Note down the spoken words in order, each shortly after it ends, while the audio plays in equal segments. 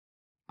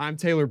I'm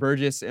Taylor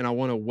Burgess, and I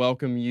want to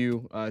welcome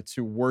you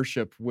to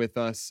worship with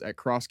us at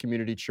Cross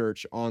Community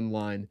Church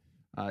online.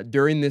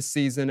 During this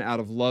season, out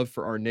of love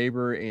for our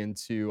neighbor and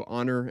to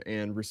honor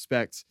and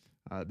respect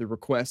the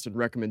requests and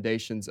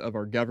recommendations of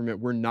our government,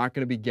 we're not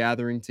going to be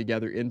gathering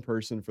together in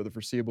person for the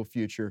foreseeable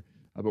future,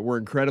 but we're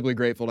incredibly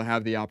grateful to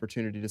have the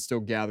opportunity to still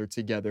gather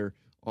together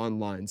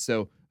online.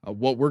 So,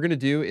 what we're going to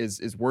do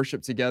is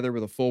worship together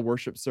with a full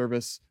worship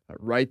service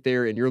right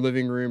there in your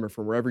living room or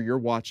from wherever you're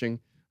watching.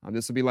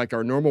 This will be like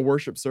our normal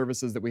worship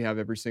services that we have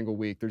every single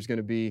week. There's going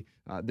to be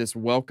this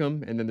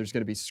welcome, and then there's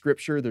going to be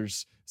scripture,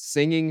 there's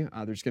singing,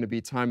 there's going to be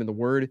time in the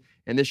Word.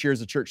 And this year,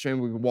 as a church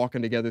family, we've been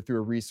walking together through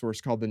a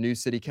resource called the New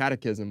City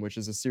Catechism, which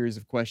is a series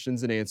of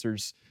questions and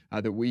answers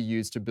that we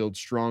use to build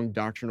strong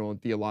doctrinal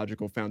and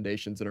theological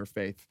foundations in our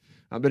faith.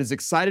 But as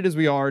excited as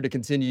we are to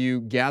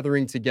continue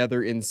gathering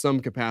together in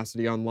some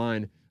capacity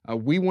online,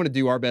 we want to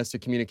do our best to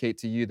communicate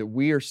to you that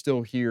we are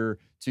still here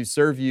to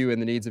serve you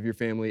and the needs of your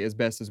family as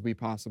best as we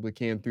possibly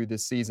can through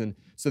this season.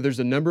 So there's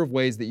a number of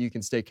ways that you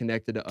can stay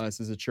connected to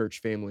us as a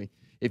church family.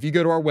 If you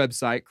go to our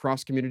website,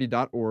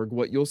 crosscommunity.org,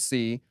 what you'll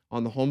see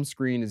on the home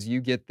screen as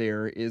you get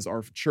there is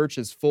our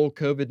church's full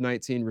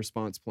COVID-19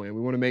 response plan. We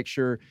want to make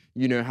sure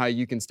you know how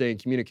you can stay in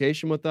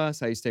communication with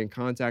us, how you stay in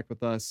contact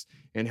with us,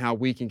 and how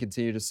we can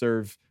continue to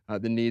serve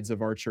the needs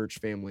of our church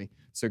family.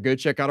 So go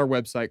check out our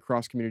website,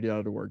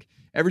 crosscommunity.org.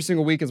 Every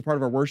single week as a part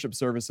of our worship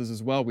services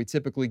as well, we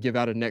typically give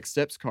out a Next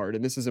Steps card.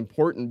 And this is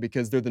important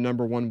because they're the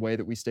number one way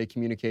that we stay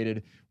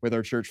communicated with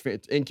our church,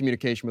 in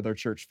communication with our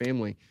church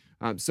family.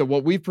 So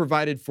what we've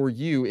provided for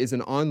you is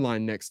an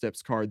online Next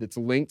Steps card that's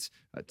linked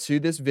to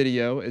this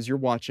video as you're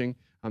watching.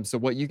 So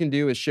what you can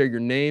do is share your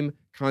name,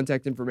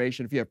 contact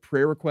information. If you have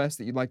prayer requests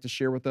that you'd like to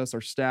share with us,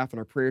 our staff and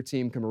our prayer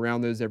team come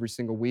around those every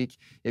single week.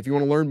 If you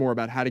want to learn more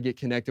about how to get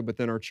connected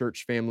within our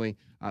church family,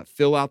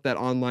 fill out that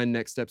online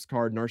Next Steps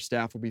card, and our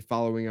staff will be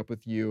following up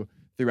with you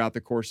throughout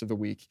the course of the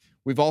week.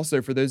 We've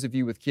also, for those of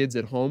you with kids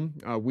at home,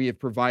 we have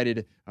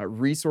provided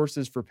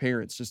resources for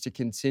parents just to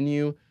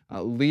continue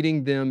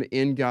leading them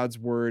in God's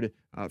Word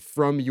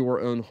from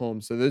your own home.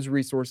 So those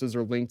resources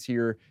are linked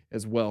here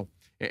as well.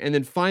 And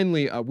then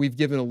finally, we've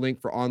given a link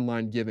for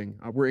online giving.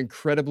 We're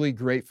incredibly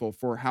grateful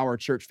for how our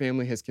church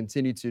family has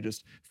continued to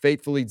just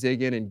faithfully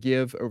dig in and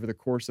give over the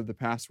course of the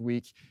past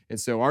week. And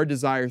so our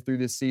desire through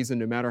this season,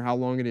 no matter how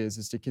long it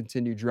is to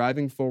continue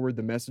driving forward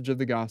the message of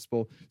the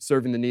gospel,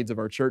 serving the needs of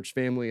our church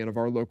family and of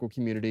our local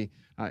community.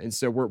 And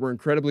so we're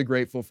incredibly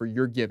grateful for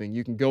your giving.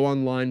 You can go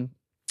online.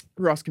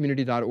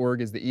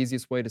 Crosscommunity.org is the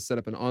easiest way to set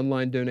up an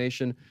online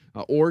donation,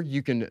 or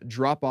you can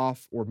drop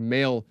off or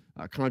mail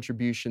a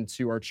contribution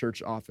to our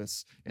church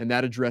office, and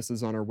that address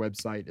is on our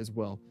website as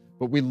well.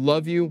 But we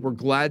love you, we're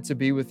glad to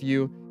be with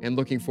you, and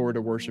looking forward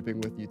to worshiping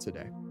with you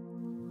today.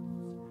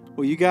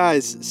 Well, you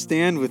guys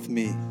stand with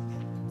me.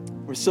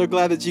 We're so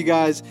glad that you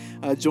guys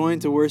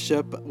joined to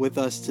worship with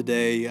us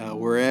today,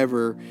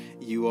 wherever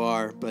you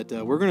are. But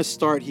we're going to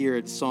start here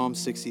at Psalm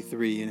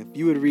 63, and if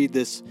you would read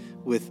this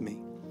with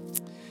me.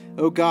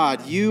 O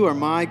God, you are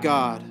my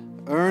God.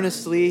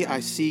 Earnestly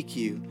I seek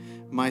you.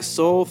 My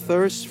soul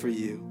thirsts for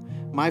you.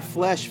 My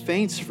flesh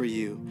faints for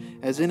you,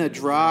 as in a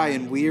dry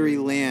and weary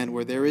land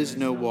where there is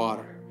no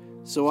water.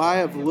 So I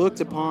have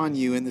looked upon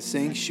you in the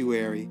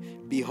sanctuary,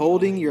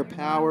 beholding your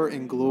power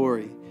and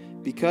glory.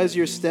 Because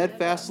your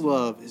steadfast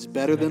love is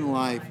better than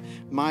life,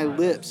 my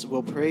lips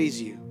will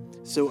praise you.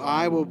 So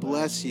I will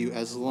bless you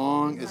as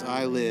long as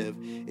I live.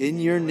 In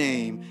your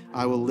name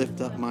I will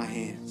lift up my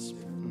hands.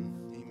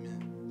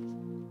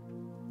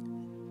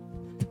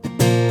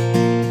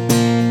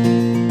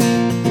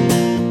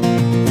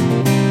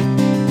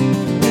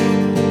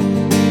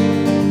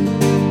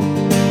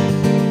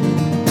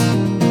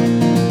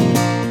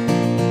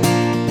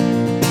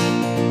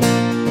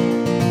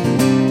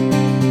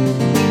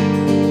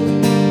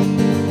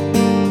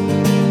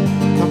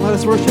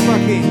 Let's worship our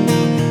King.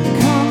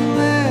 Come,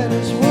 let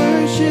us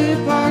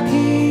worship our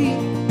King.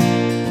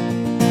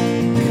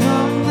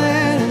 Come,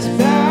 let us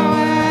bow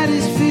at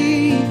His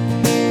feet.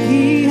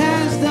 He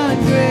has done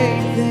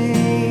great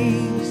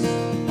things.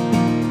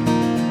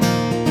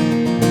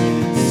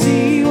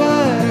 See what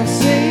our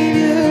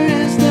Savior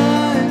has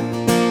done.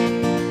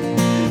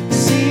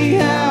 See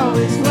how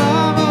His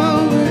love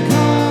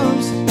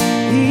overcomes.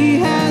 He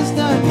has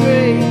done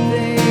great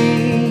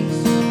things.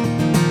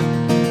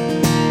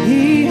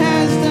 He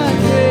has done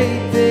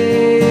great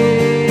things.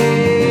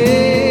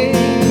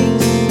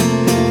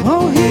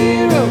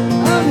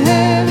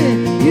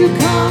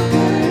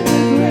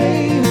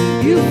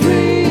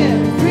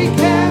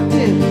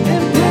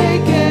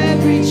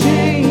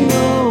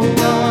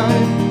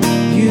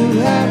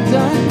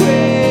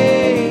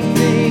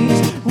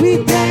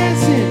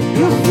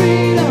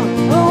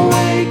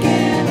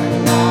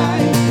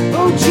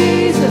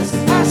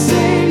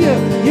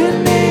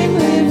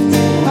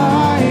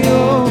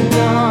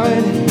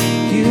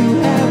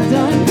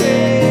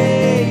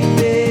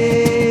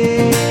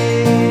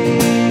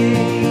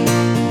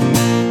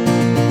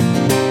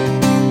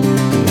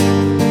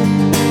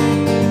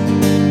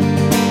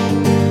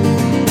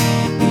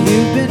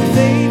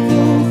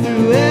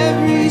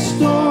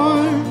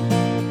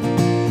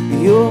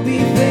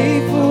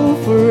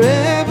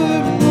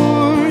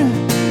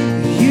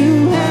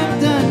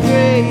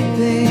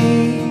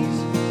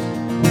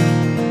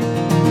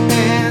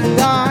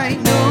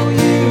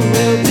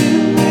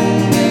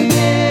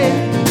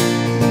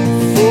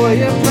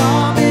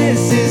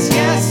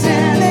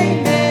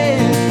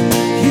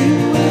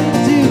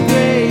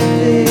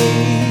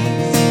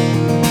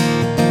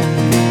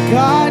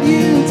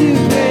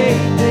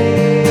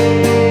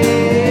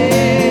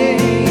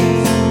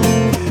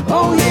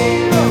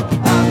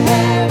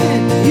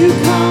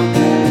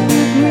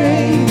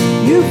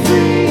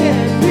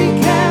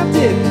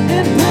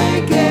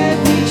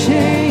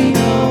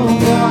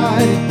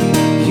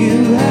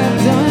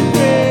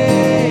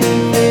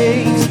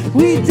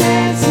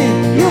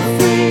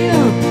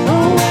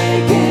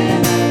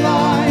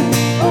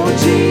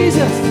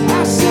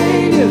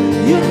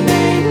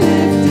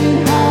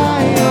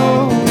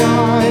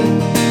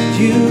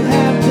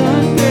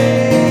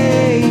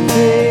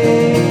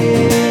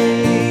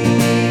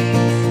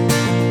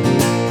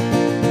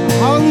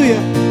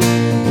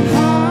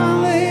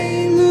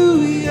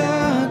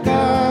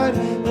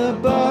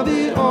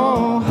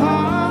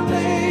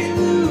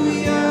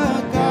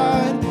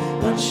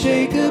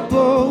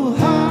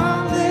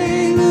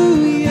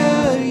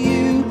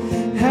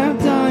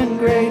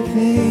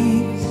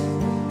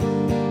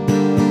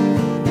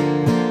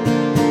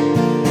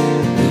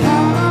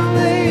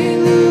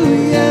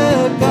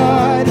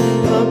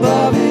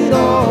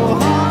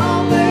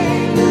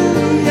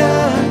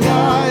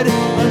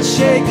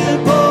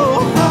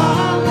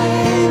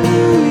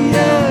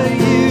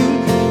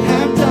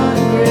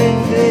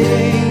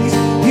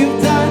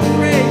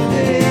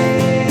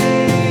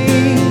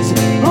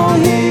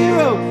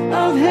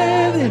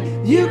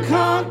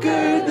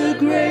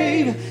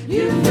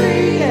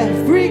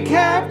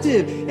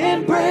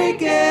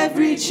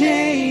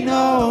 chain,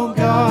 oh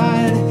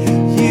God.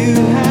 You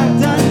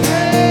have done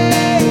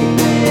great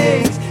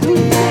things. We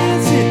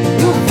dance in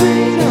your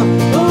freedom,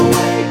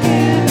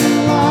 awaken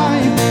in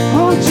life.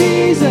 Oh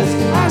Jesus,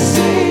 our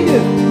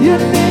Savior, your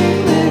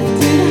name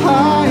lifted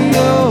high,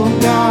 oh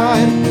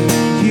God.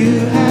 You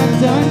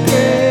have done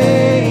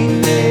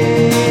great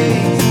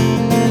things.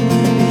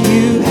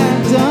 You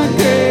have done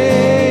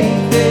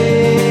great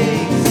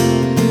things.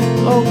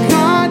 Oh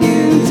God,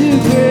 you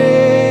do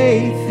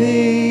great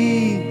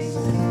things.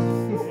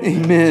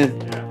 Amen.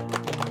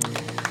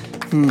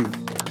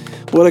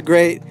 What a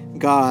great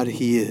God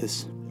He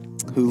is,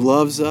 who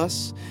loves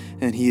us,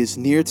 and He is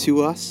near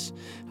to us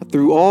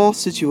through all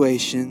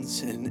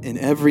situations and in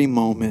every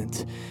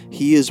moment.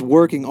 He is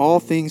working all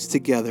things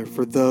together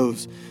for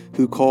those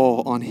who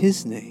call on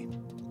His name.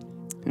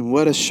 And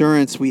what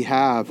assurance we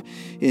have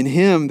in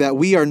Him that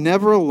we are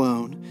never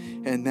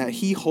alone and that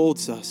He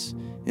holds us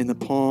in the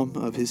palm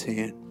of His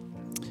hand.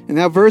 And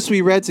that verse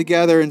we read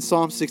together in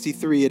Psalm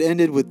 63, it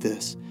ended with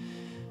this: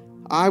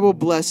 I will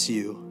bless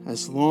you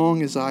as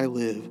long as I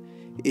live.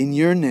 In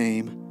your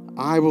name,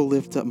 I will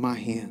lift up my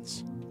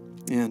hands.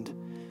 And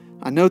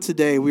I know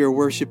today we are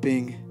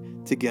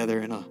worshiping together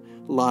in a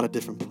lot of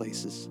different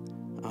places.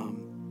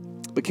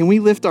 But can we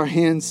lift our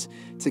hands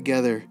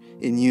together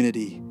in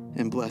unity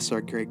and bless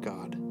our great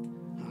God?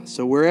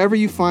 So wherever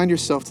you find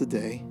yourself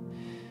today,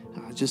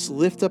 just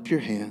lift up your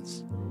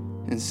hands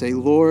and say,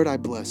 Lord, I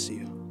bless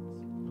you.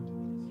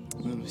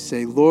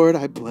 Say, Lord,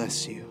 I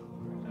bless you.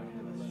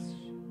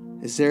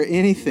 Is there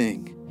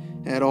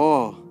anything at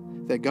all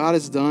that God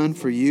has done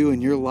for you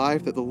in your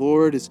life that the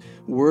Lord is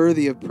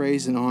worthy of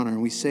praise and honor?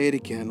 And we say it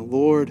again,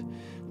 Lord,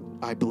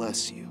 I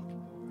bless you.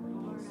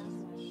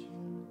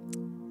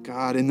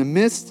 God, in the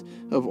midst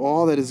of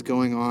all that is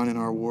going on in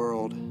our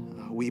world,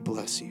 we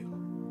bless you.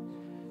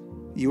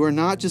 You are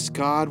not just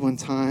God when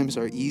times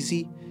are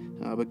easy,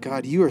 but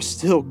God, you are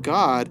still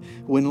God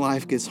when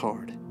life gets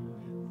hard.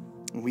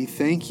 And we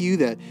thank you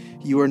that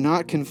you are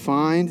not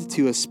confined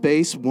to a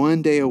space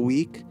one day a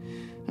week,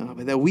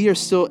 but that we are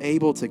still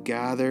able to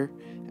gather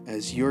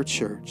as your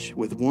church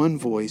with one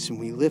voice, and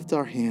we lift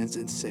our hands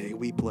and say,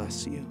 we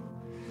bless you.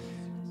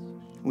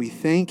 We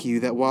thank you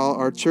that while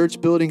our church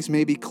buildings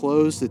may be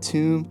closed, the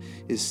tomb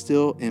is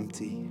still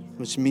empty,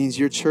 which means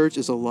your church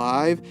is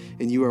alive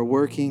and you are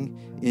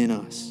working in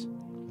us.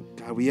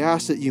 God, we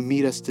ask that you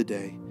meet us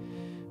today,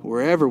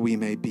 wherever we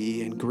may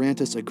be, and grant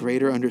us a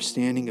greater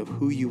understanding of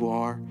who you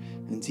are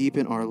and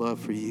deepen our love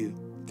for you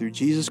through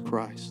Jesus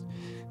Christ,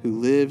 who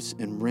lives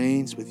and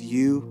reigns with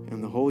you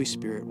and the Holy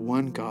Spirit,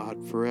 one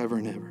God, forever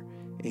and ever.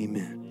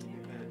 Amen.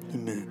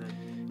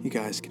 Amen. You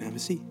guys can have a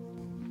seat.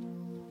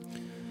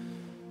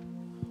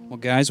 Well,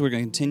 guys, we're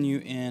going to continue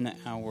in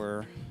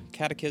our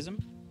catechism.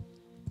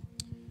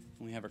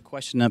 We have our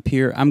question up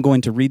here. I'm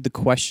going to read the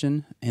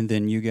question, and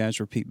then you guys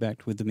repeat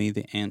back with me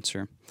the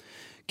answer.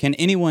 Can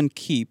anyone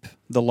keep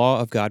the law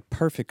of God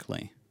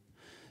perfectly?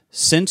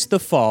 Since the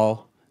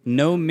fall,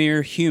 no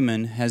mere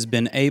human has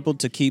been able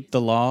to keep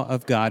the law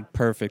of God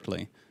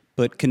perfectly,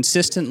 but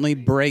consistently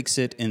breaks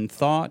it in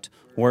thought,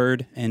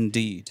 word, and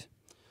deed.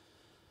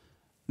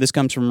 This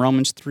comes from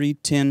Romans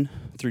 3:10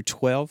 through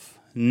 12.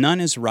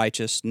 None is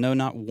righteous, no,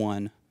 not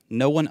one.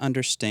 No one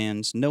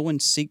understands, no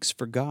one seeks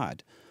for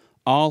God.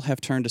 All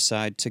have turned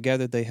aside,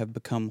 together they have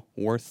become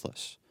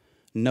worthless.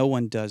 No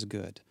one does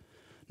good,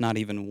 not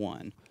even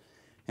one.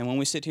 And when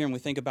we sit here and we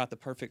think about the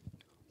perfect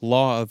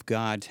law of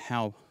God,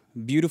 how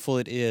beautiful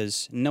it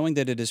is, knowing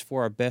that it is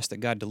for our best that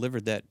God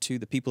delivered that to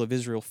the people of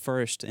Israel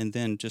first, and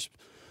then just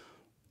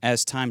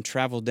as time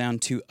traveled down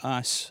to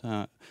us,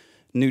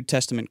 New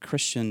Testament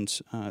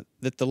Christians,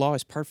 that the law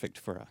is perfect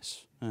for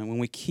us. When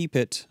we keep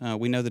it,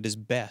 we know that it is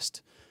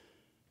best.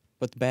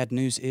 But the bad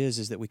news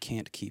is that we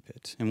can't keep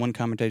it. And one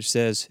commentator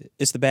says,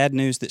 it's the bad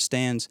news that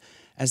stands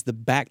as the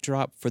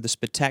backdrop for the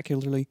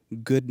spectacularly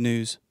good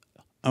news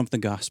of the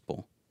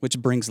gospel, which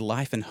brings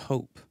life and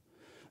hope.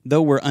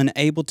 Though we're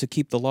unable to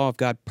keep the law of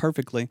God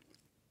perfectly,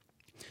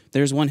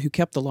 there's one who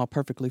kept the law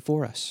perfectly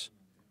for us.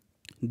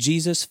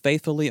 Jesus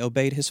faithfully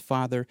obeyed his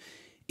Father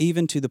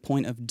even to the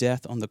point of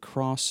death on the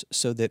cross,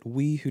 so that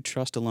we who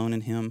trust alone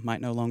in him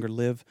might no longer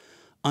live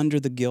under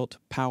the guilt,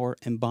 power,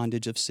 and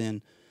bondage of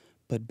sin,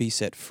 but be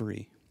set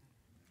free.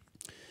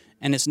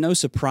 And it's no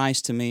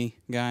surprise to me,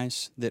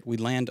 guys, that we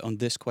land on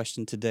this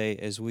question today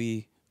as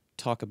we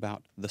talk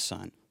about the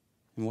Son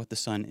and what the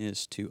Son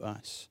is to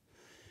us.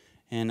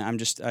 And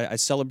I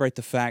celebrate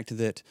the fact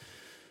that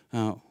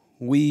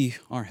we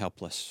are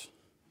helpless.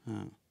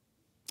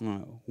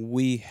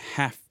 We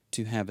have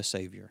to have a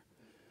Savior.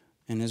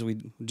 And as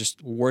we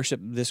just worship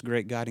this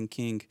great God and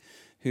King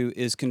who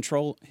is in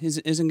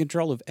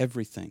control of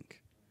everything,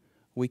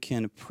 we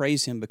can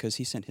praise him because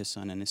he sent his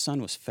Son, and his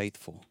Son was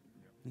faithful.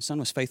 His Son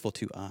was faithful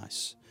to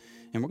us.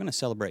 And we're going to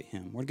celebrate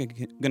him. We're going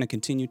to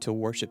continue to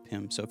worship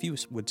him. So if you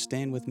would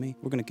stand with me,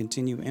 we're going to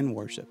continue in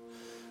worship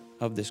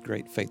of this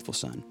great, faithful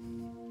Son.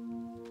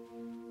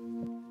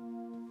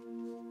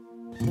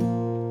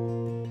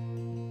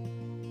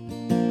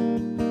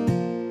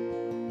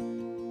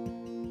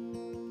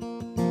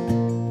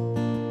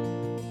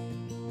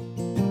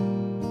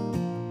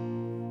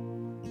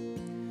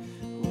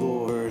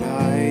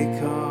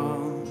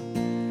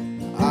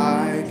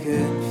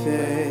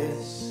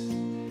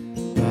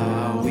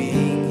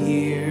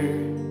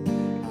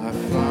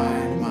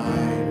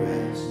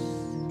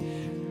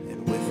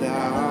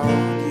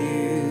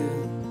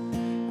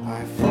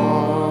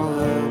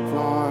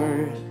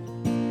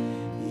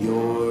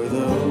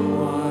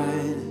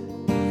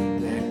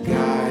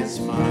 is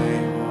my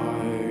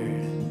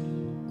heart.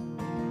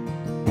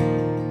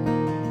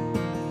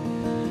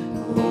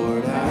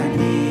 Lord, I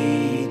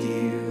need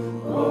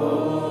you.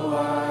 Oh,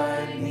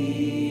 I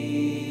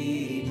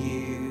need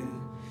you.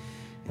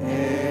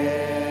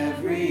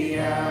 Every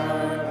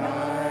hour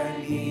I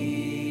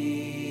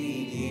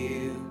need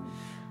you.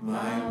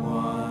 My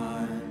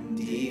one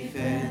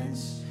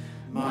defense,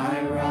 my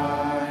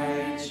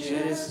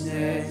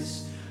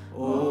righteousness.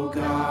 Oh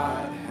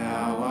God,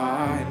 how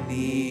I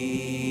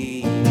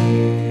need you.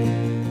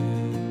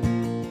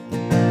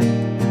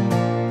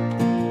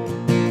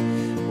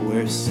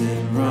 Where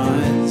sin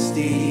runs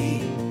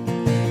deep,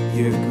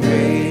 your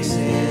grace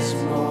is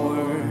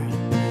more.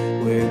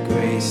 Where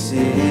grace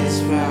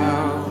is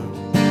found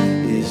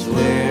is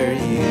where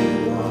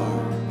you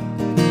are.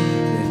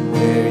 And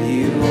where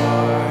you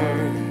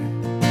are,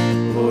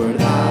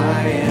 Lord,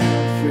 I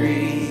am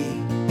free.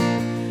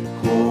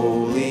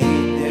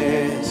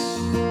 Holiness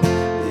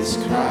is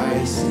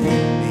Christ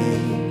in me.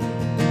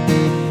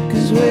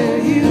 'Cause where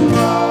you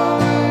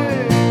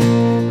are,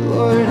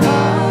 Lord,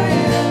 I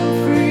am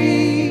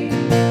free.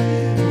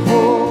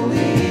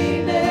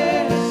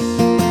 Holiness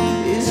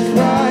is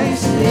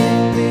Christ in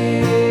me.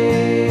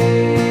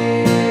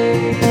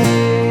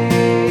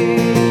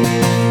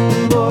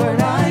 Lord,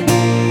 I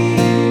need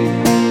you.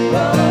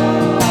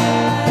 Oh, I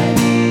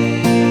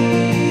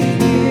need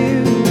you.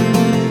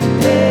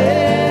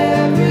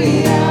 Every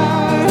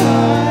hour I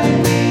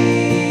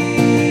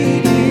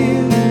need you.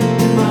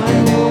 My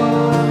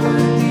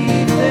one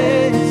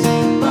defense,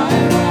 my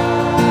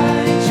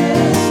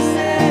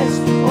righteousness.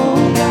 Oh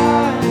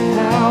God,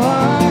 how I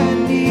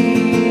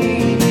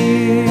need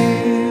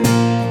you.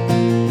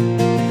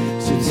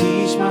 So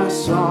teach my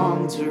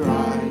song to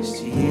rise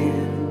to you.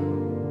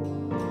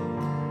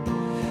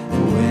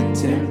 When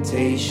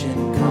temptation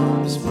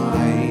comes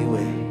my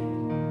way,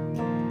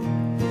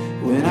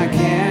 when I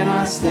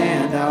cannot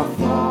stand, I'll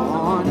fall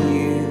on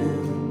you.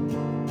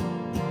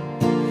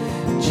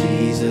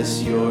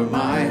 Jesus, you're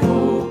my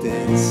hope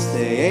and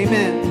stay.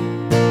 Amen.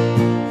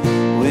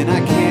 When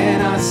I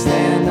cannot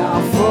stand,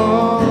 I'll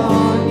fall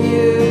on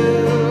you.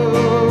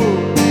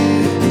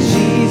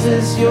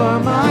 Jesus, you're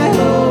my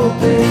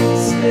hope and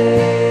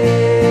stay.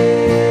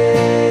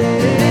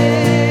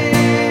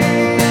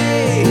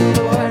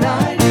 Lord,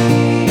 I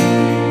need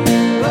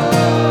you.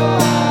 Oh,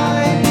 I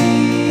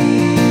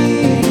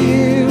need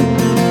you.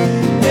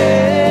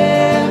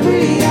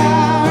 Every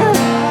hour I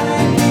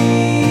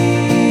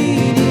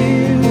need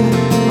you.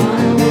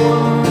 My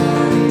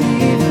one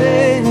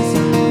defense,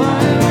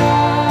 my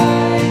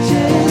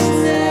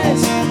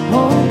righteousness.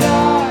 Oh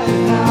God,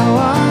 how I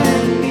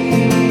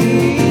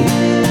need you.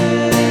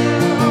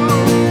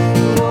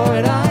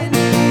 Lord, I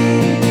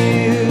need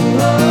you.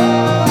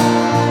 Oh, I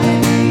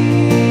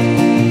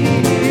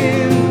need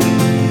you.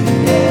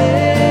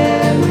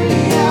 Every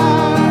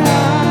hour I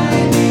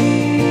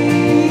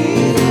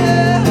need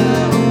you.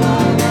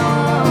 My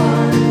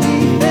one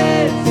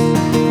defense,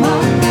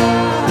 my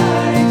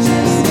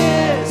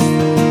righteousness.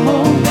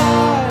 Oh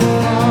God,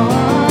 how I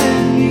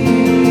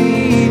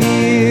need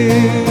you.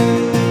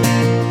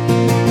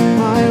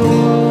 My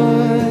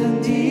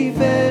one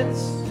defense,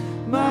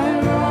 my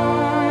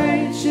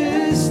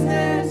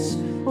righteousness.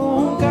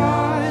 Oh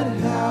God,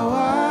 how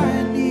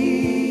I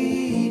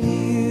need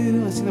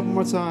you. Let's sing that one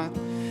more time.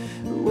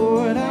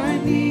 Lord, I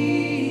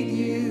need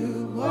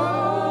you. Oh,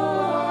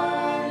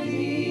 I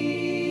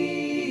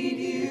need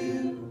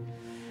you.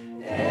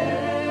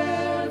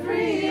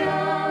 Every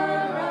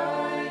hour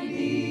I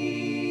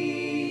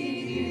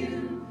need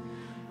you.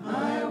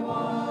 My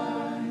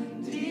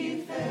one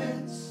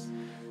defense,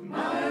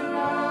 my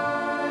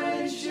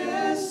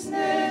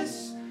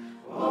righteousness.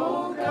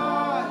 Oh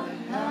God,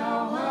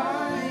 how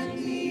I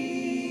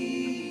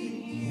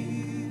need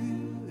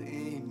you.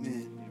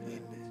 Amen.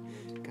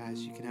 Amen.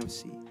 Guys, you can have a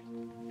seat.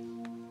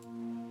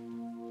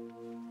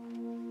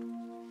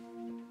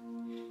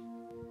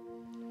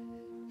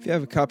 If you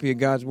have a copy of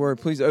God's Word,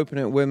 please open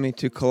it with me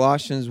to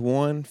Colossians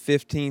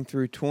 1:15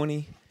 through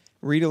 20.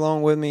 Read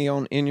along with me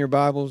in your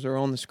Bibles or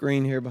on the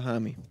screen here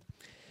behind me.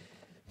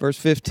 Verse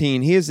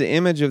 15, He is the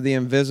image of the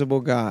invisible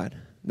God,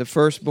 the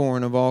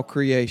firstborn of all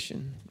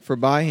creation. For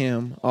by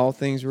Him all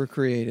things were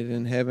created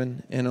in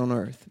heaven and on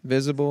earth,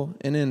 visible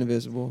and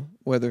invisible,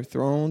 whether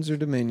thrones or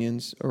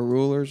dominions or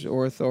rulers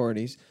or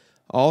authorities.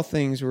 All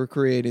things were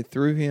created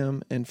through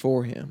Him and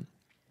for Him.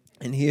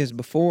 And He is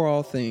before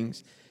all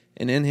things,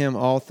 and in Him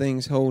all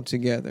things hold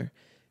together.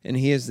 And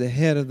He is the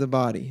head of the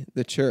body,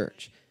 the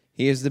church.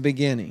 He is the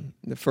beginning,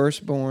 the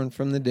firstborn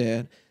from the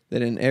dead,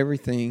 that in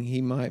everything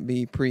He might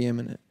be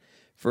preeminent.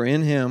 For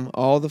in Him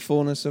all the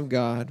fullness of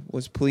God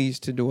was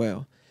pleased to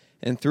dwell,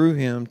 and through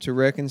Him to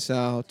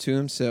reconcile to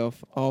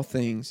Himself all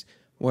things,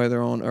 whether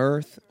on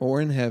earth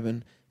or in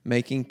heaven,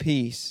 making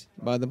peace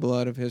by the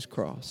blood of His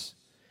cross.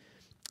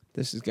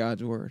 This is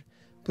God's Word.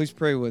 Please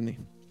pray with me.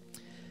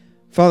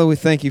 Father, we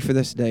thank You for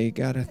this day.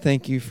 God, I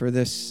thank You for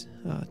this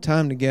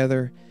time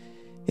together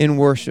in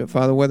worship,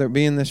 Father, whether it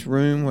be in this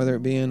room, whether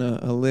it be in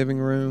a living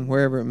room,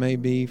 wherever it may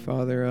be,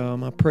 Father.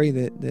 I pray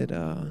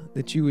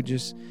that You would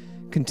just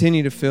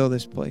continue to fill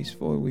this place,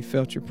 Lord. We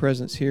felt your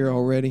presence here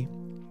already.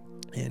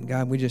 And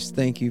God, we just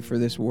thank you for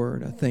this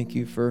word. I thank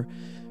you for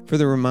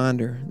the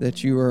reminder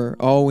that you are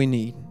all we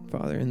need,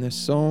 Father. In this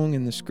song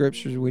and the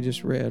scriptures we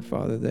just read,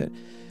 Father, that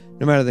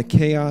no matter the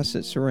chaos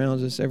that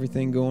surrounds us,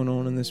 everything going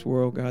on in this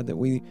world, God, that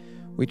we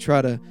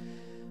try to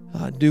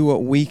do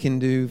what we can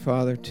do,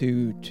 Father,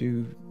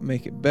 to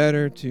make it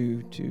better,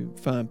 to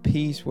find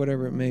peace,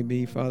 whatever it may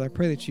be, Father. I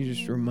pray that you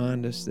just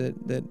remind us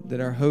that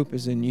our hope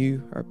is in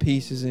you, our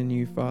peace is in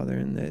you, Father,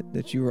 and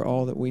that you are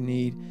all that we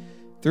need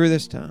through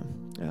this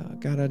time.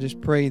 God, I just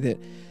pray that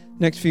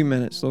next few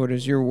minutes, Lord,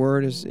 as your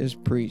word is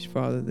preached,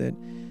 Father,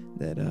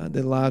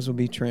 that lives will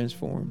be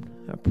transformed.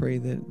 I pray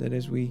that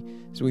as we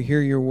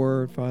hear your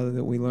word, Father,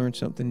 that we learn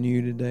something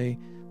new today,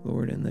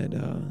 Lord, and that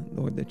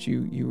Lord, that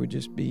you would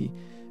just be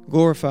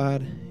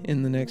glorified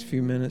in the next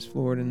few minutes,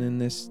 Lord, and in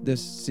this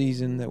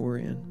season that we're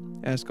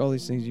in. Ask all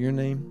these things in your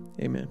name.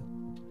 Amen.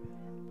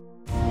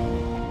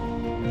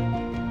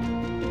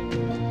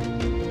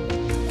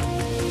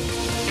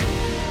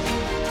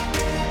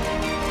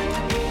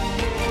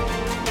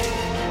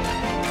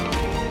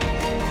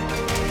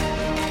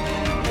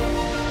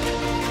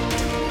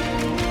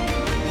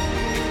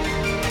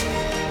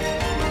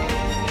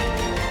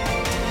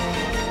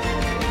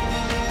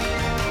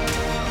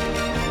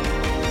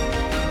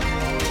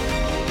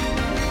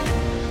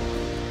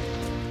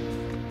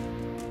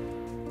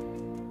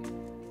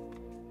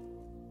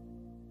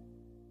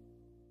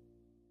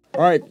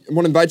 All right, I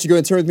want to invite you to go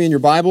and turn with me in your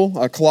Bible.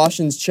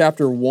 Colossians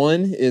chapter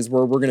 1 is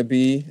where we're going to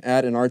be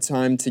at in our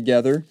time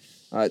together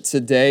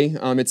today.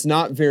 It's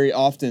not very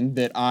often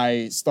that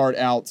I start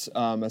out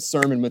a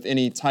sermon with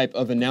any type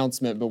of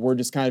announcement, but we're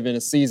just kind of in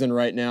a season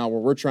right now where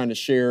we're trying to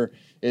share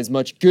as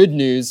much good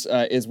news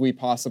as we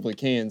possibly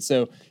can.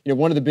 So,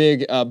 one of the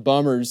big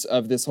bummers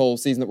of this whole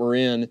season that we're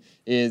in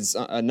is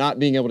not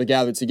being able to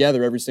gather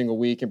together every single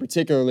week. And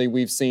particularly,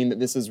 we've seen that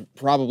this is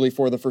probably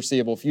for the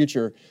foreseeable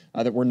future,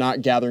 that we're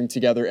not gathering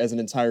together as an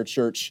entire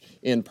church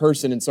in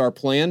person. And so our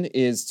plan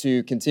is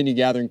to continue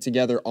gathering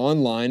together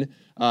online,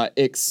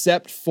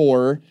 except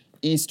for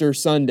Easter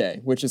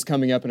Sunday, which is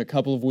coming up in a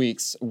couple of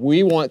weeks.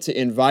 We want to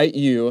invite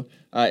you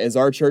as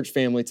our church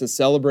family to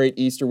celebrate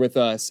Easter with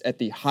us at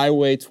the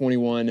Highway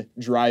 21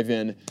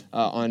 Drive-In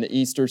on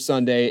Easter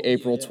Sunday,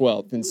 April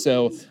 12th. And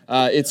so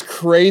it's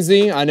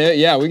crazy. I know,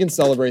 yeah, we can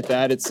celebrate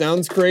that. It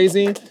sounds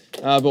crazy,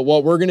 but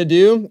what we're going to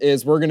do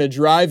is we're going to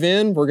drive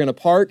in, we're going to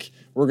park,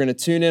 we're going to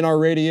tune in our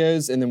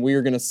radios, and then we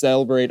are going to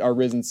celebrate our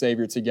risen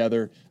Savior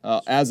together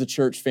as a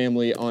church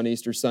family on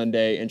Easter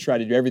Sunday and try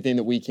to do everything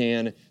that we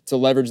can to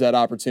leverage that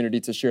opportunity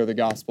to share the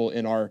gospel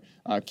in our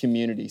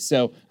community.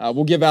 So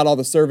we'll give out all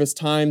the service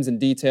times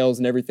and details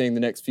and everything the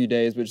next few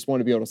days, but just want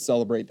to be able to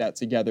celebrate that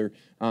together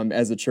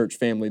as a church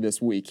family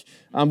this week.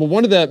 But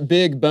one of the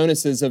big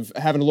bonuses of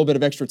having a little bit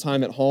of extra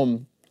time at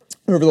home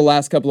over the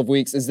last couple of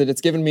weeks is that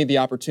it's given me the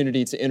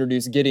opportunity to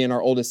introduce Gideon,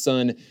 our oldest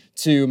son,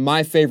 to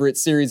my favorite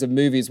series of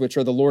movies, which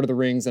are the Lord of the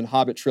Rings and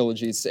Hobbit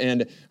trilogies.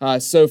 And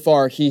so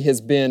far, he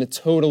has been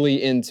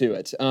totally into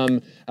it.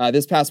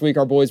 This past week,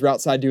 our boys were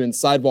outside doing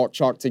sidewalk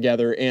chalk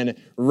together, and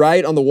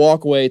right on the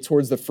walkway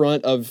towards the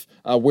front of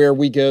where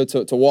we go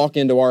to walk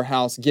into our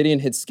house, Gideon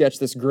had sketched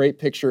this great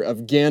picture of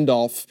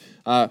Gandalf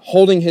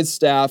holding his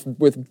staff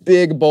with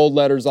big, bold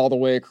letters all the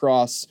way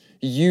across,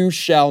 "You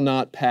shall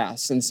not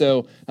pass." And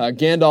so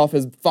Gandalf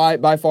has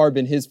by far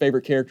been his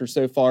favorite character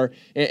so far.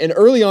 And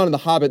early on in The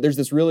Hobbit, there's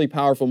this really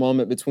powerful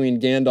moment between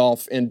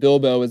Gandalf and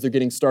Bilbo as they're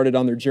getting started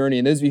on their journey.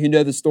 And those of you who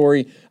know the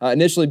story,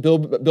 initially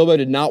Bilbo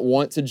did not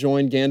want to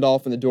join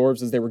Gandalf and the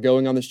dwarves as they were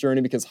going on this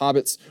journey because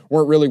hobbits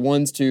weren't really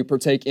ones to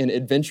partake in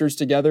adventures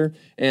together.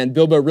 And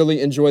Bilbo really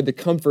enjoyed the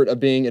comfort of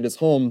being at his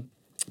home.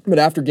 But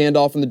after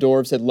Gandalf and the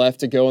dwarves had left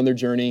to go on their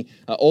journey,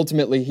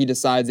 ultimately he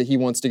decides that he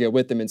wants to go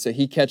with them. And so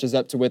he catches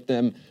up with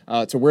them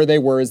to where they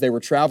were as they were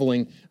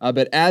traveling.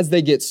 But as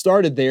they get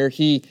started there,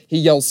 he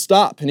yells,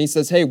 "Stop." And he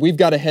says, "Hey, we've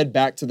got to head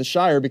back to the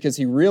Shire," because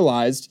he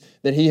realized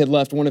that he had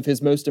left one of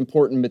his most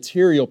important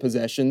material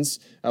possessions,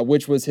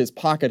 which was his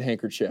pocket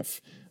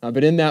handkerchief.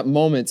 But in that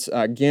moment,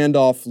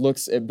 Gandalf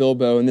looks at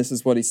Bilbo, and this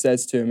is what he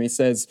says to him. He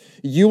says,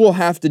 "You will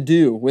have to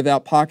do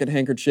without pocket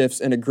handkerchiefs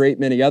and a great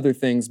many other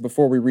things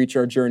before we reach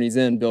our journey's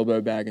end, Bilbo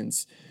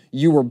Baggins.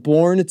 You were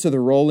born to the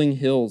rolling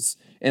hills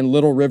and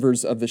little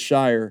rivers of the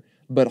Shire,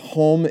 but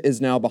home is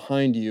now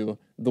behind you.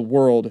 The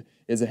world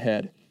is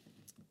ahead."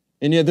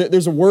 And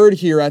there's a word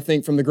here, I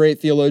think, from the great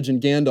theologian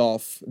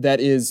Gandalf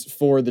that is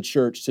for the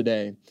church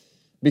today.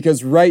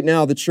 Because right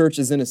now, the church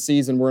is in a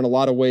season where in a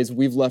lot of ways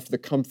we've left the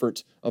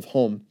comfort of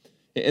home.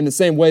 In the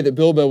same way that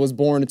Bilbo was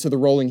born into the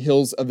rolling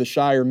hills of the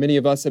Shire, many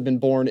of us have been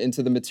born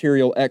into the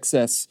material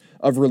excess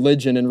of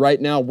religion. And right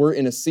now, we're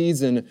in a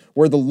season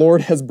where the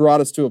Lord has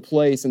brought us to a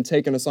place and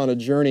taken us on a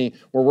journey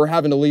where we're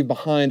having to leave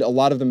behind a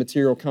lot of the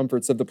material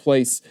comforts of the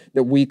place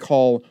that we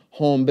call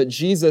home. But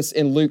Jesus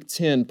in Luke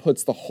 10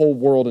 puts the whole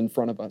world in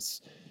front of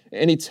us.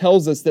 And he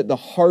tells us that the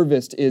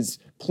harvest is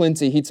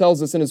plenty. He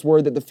tells us in his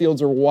word that the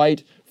fields are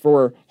white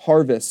for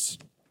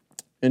harvest.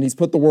 And he's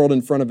put the world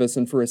in front of us,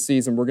 and for a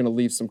season, we're going to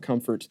leave some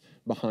comfort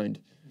behind.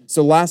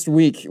 So last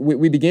week,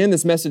 we began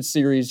this message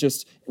series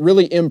just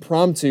really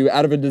impromptu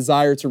out of a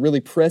desire to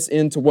really press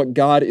into what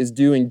God is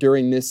doing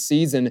during this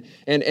season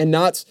and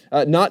not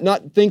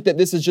think that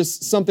this is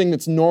just something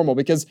that's normal,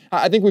 because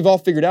I think we've all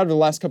figured out over the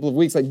last couple of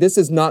weeks, like, this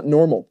is not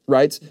normal,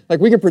 right? Like,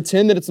 we can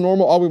pretend that it's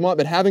normal all we want,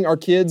 but having our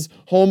kids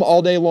home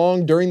all day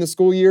long during the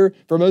school year,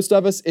 for most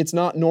of us, it's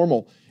not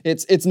normal.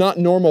 It's not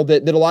normal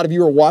that a lot of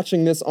you are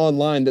watching this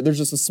online, that there's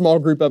just a small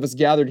group of us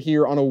gathered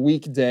here on a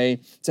weekday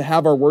to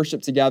have our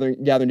worship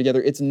gathering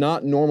together. It's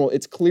not normal.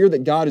 It's clear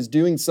that God is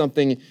doing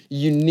something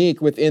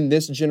unique within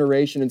this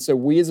generation. And so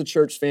we as a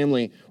church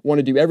family want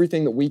to do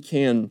everything that we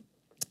can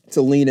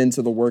to lean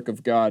into the work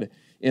of God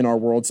in our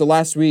world. So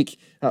last week,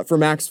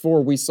 from Acts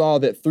 4, we saw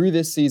that through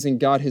this season,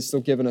 God has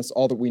still given us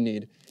all that we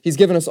need. He's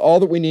given us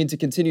all that we need to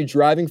continue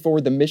driving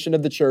forward the mission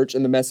of the church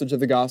and the message of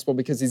the gospel,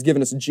 because He's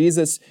given us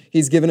Jesus,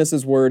 He's given us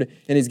His word,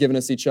 and He's given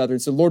us each other.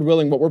 And so Lord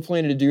willing, what we're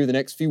planning to do the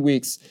next few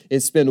weeks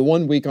is spend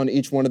 1 week on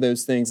each one of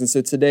those things. And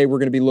so today we're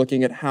going to be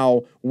looking at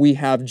how we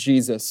have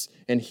Jesus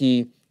and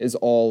He is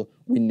all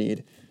we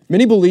need.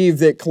 Many believe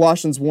that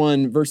Colossians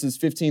 1, verses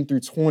 15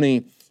 through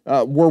 20,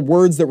 were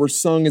words that were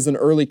sung as an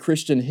early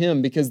Christian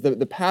hymn, because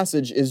the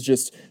passage is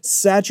just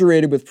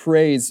saturated with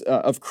praise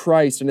of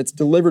Christ, and it's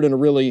delivered in a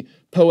really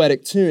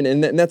poetic tune.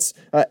 And that's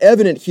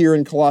evident here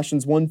in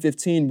Colossians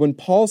 1:15 when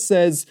Paul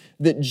says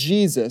that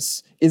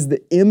Jesus is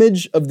the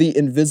image of the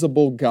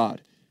invisible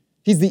God.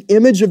 He's the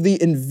image of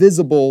the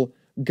invisible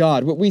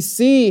God. What we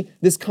see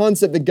this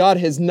concept that God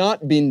has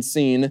not been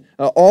seen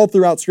all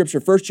throughout Scripture.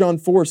 1 John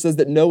 4 says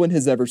that no one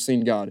has ever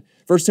seen God.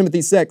 1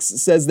 Timothy 6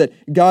 says that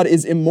God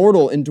is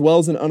immortal and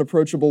dwells in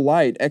unapproachable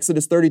light.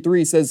 Exodus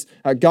 33 says,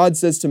 God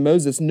says to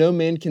Moses, no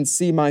man can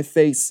see my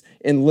face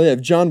and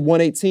live. John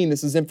 1:18,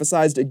 this is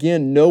emphasized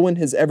again, no one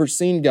has ever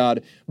seen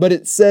God, but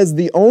it says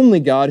the only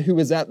God who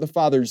is at the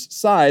Father's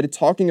side,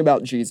 talking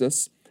about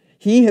Jesus,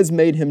 He has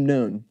made Him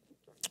known.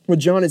 What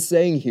John is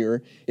saying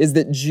here is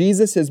that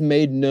Jesus has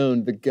made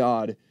known the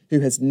God who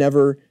has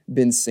never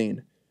been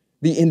seen.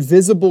 The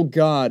invisible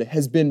God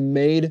has been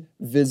made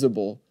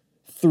visible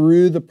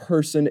through the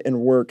person and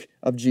work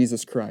of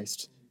Jesus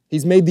Christ.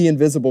 He's made the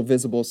invisible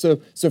visible.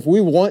 So if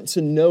we want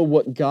to know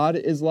what God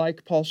is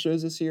like, Paul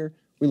shows us here,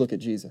 we look at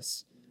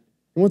Jesus.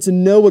 We want to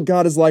know what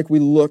God is like, we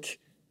look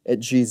at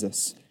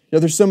Jesus. You know,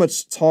 there's so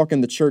much talk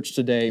in the church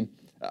today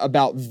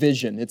about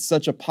vision. It's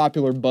such a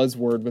popular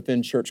buzzword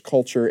within church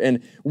culture.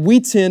 And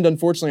we tend,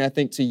 unfortunately, I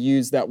think, to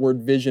use that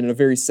word vision in a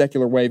very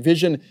secular way.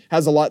 Vision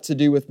has a lot to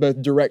do with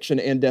both direction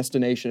and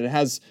destination. It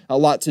has a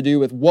lot to do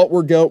with where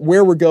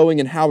we're going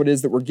and how it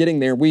is that we're getting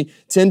there. We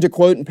tend to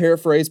quote and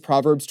paraphrase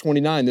Proverbs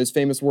 29, those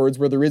famous words,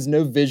 where there is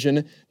no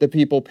vision, the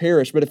people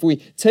perish. But if we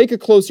take a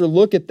closer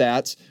look at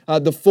that,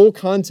 the full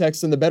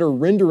context and the better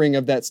rendering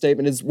of that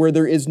statement is where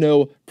there is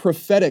no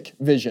prophetic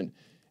vision.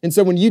 And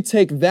so when you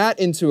take that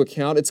into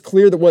account, it's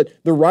clear that what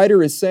the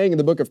writer is saying in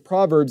the book of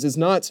Proverbs is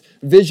not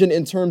vision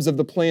in terms of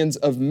the plans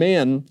of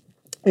man.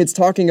 It's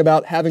talking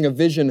about having a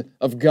vision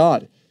of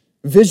God.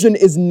 Vision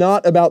is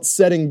not about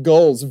setting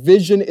goals.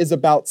 Vision is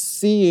about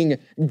seeing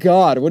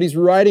God. What he's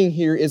writing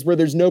here is where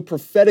there's no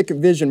prophetic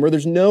vision, where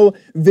there's no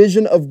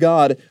vision of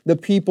God, the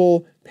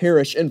people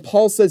perish. And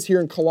Paul says here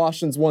in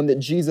Colossians 1 that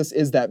Jesus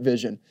is that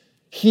vision.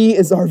 He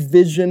is our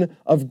vision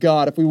of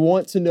God. If we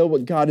want to know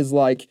what God is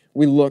like,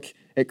 we look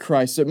at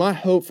Christ. So my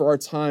hope for our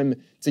time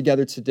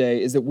together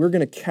today is that we're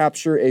going to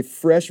capture a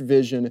fresh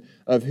vision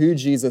of who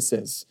Jesus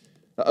is,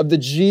 of the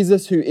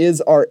Jesus who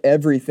is our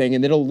everything,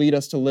 and it'll lead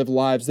us to live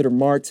lives that are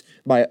marked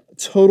by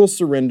total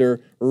surrender,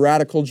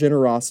 radical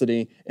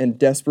generosity, and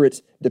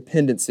desperate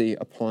dependency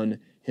upon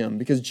Him,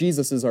 because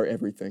Jesus is our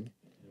everything.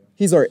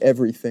 He's our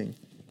everything.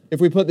 If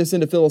we put this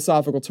into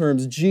philosophical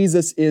terms,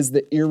 Jesus is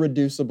the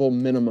irreducible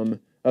minimum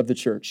of the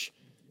church.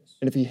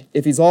 And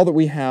if He's all that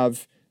we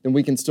have, then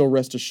we can still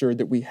rest assured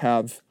that we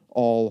have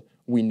all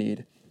we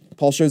need.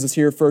 Paul shows us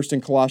here first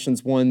in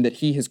Colossians 1 that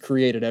He has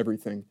created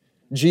everything.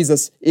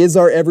 Jesus is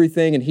our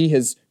everything, and He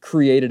has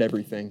created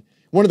everything.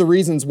 One of the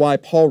reasons why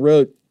Paul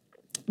wrote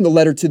the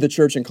letter to the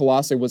church in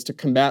Colossae was to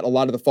combat a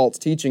lot of the false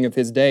teaching of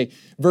his day.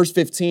 Verse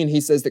 15,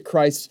 he says that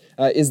Christ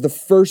is the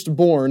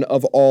firstborn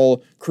of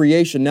all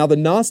creation. Now, the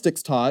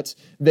Gnostics taught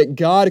that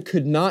God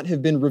could not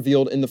have been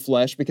revealed in the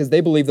flesh because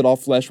they believed that all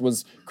flesh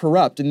was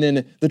corrupt. And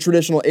then the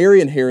traditional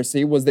Arian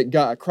heresy was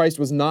that Christ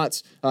was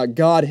not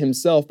God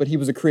Himself, but He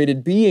was a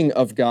created being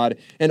of God.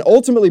 And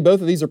ultimately, both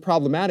of these are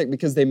problematic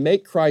because they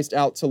make Christ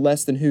out to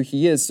less than who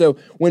He is. So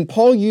when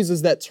Paul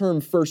uses that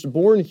term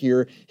firstborn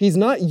here, he's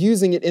not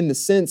using it in the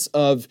sense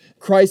of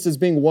Christ as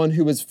being one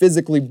who was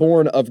physically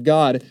born of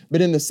God, but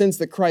in the sense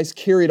that Christ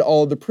carried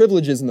all of the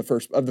privileges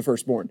of the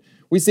firstborn.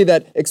 We see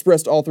that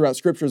expressed all throughout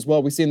Scripture as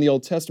well. We see in the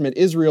Old Testament,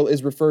 Israel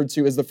is referred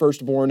to as the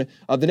firstborn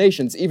of the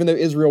nations, even though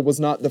Israel was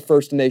not the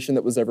first nation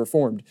that was ever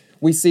formed.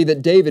 We see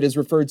that David is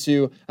referred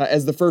to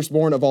as the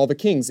firstborn of all the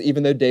kings,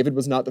 even though David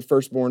was not the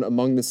firstborn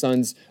among the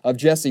sons of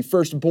Jesse.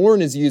 Firstborn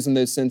is used in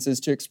those senses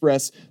to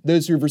express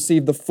those who have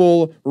received the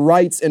full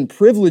rights and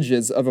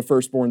privileges of a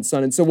firstborn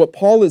son. And so what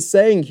Paul is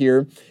saying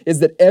here is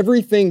that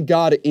everything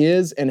God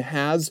is and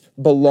has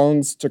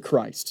belongs to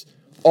Christ.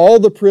 All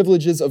the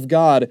privileges of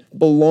God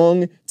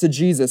belong to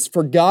Jesus.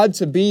 For God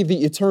to be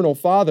the eternal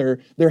Father,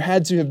 there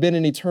had to have been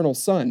an eternal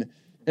Son.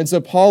 And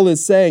so Paul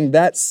is saying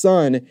that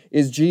Son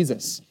is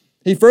Jesus.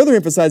 He further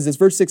emphasizes this,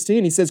 verse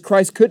 16, he says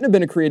Christ couldn't have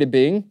been a created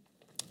being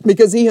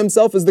because he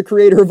himself is the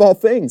creator of all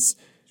things.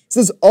 It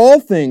says all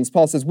things,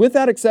 Paul says,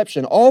 without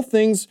exception, all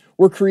things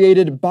were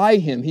created by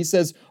him. He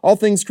says all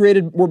things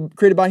were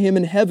created by him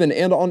in heaven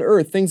and on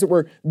earth, things that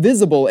were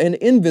visible and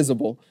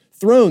invisible,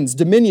 thrones,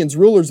 dominions,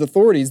 rulers,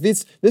 authorities.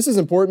 This is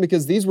important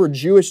because these were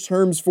Jewish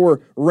terms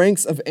for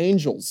ranks of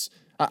angels.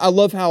 I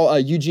love how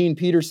Eugene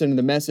Peterson in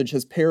The Message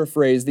has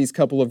paraphrased these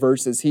couple of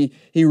verses.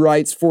 He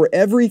writes, for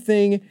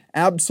everything,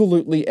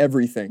 absolutely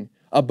everything,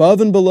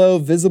 above and below,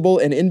 visible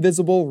and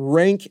invisible,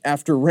 rank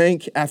after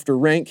rank after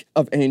rank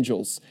of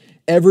angels.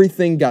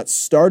 Everything got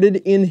started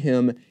in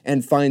him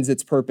and finds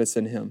its purpose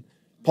in him.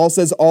 Paul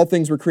says all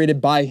things were created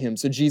by him,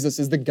 so Jesus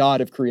is the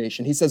God of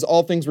creation. He says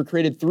all things were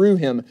created through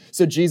him,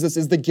 so Jesus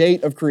is the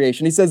gate of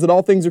creation. He says that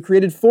all things are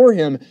created for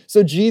him,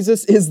 so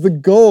Jesus is the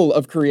goal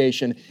of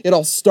creation. It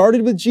all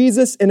started with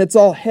Jesus, and it's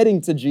all heading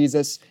to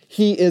Jesus.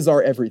 He is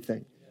our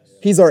everything.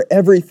 He's our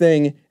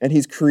everything, and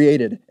he's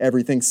created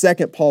everything.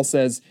 Second, Paul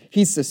says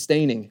he's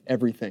sustaining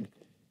everything.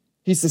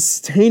 He's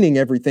sustaining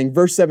everything.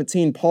 Verse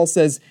 17, Paul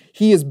says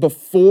he is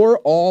before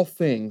all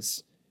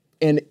things,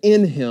 and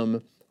in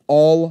him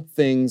all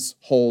things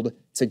hold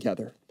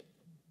together.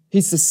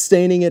 He's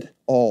sustaining it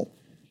all.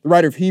 The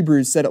writer of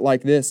Hebrews said it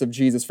like this of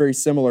Jesus, very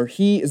similar.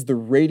 He is the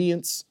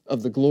radiance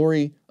of the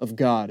glory of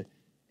God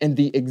and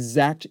the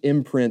exact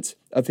imprint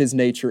of his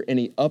nature, and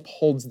he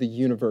upholds the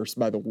universe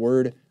by the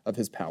word of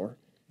his power.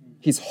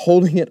 He's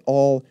holding it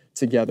all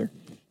together.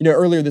 You know,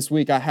 earlier this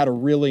week, I had a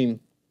really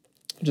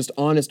just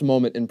honest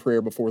moment in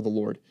prayer before the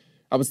Lord.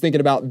 I was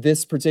thinking about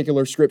this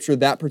particular scripture,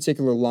 that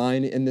particular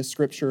line in this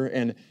scripture,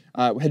 and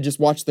had just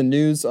watched the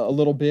news a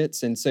little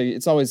bit. And so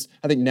it's always,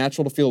 I think,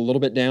 natural to feel a little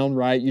bit down,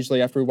 right?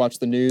 Usually after we watch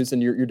the news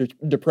and you're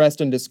depressed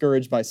and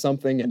discouraged by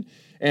something.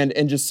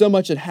 And just so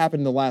much had happened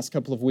in the last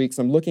couple of weeks.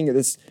 I'm looking at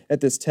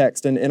this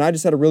text, and I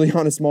just had a really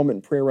honest moment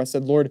in prayer where I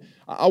said, Lord,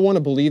 I want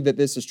to believe that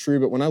this is true,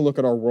 but when I look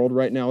at our world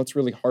right now, it's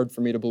really hard for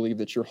me to believe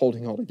that you're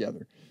holding all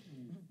together.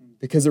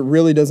 Because it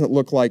really doesn't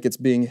look like it's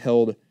being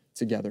held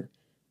together.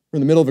 We're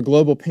in the middle of a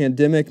global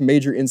pandemic.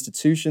 Major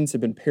institutions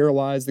have been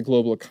paralyzed. The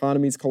global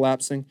economy is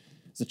collapsing.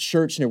 As a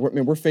church,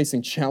 we're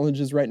facing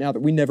challenges right now that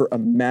we never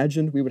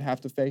imagined we would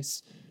have to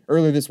face.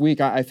 Earlier this week,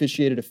 I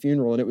officiated a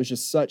funeral, and it was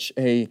just such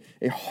a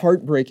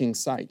heartbreaking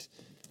sight.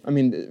 I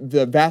mean,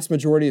 the vast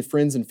majority of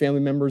friends and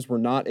family members were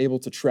not able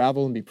to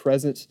travel and be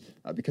present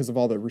because of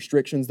all the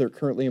restrictions that are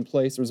currently in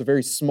place. There was a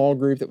very small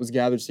group that was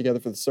gathered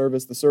together for the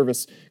service. The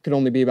service could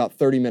only be about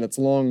 30 minutes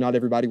long. Not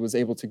everybody was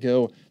able to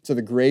go to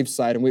the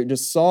gravesite. And we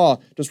just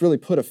really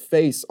put a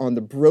face on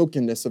the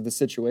brokenness of the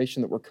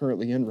situation that we're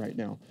currently in right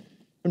now.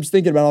 I'm just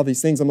thinking about all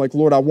these things. I'm like,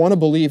 Lord, I want to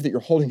believe that you're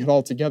holding it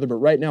all together, but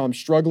right now I'm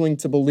struggling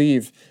to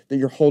believe that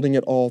you're holding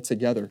it all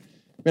together.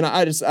 Man,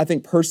 I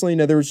think personally,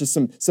 there was just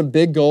some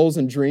big goals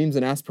and dreams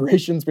and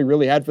aspirations we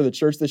really had for the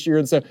church this year.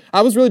 And so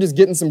I was really just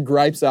getting some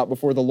gripes out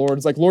before the Lord.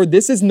 It's like, Lord,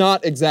 this is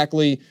not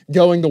exactly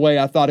going the way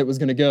I thought it was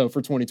going to go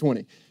for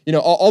 2020. You know,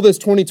 all those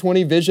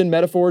 2020 vision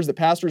metaphors that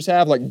pastors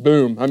have, like,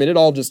 boom. I mean, it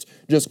all just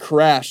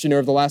crashed,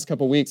 over the last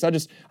couple of weeks.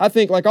 I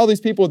think, like, all these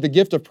people with the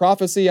gift of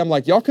prophecy, I'm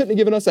like, y'all couldn't have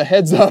given us a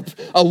heads up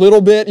a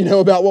little bit,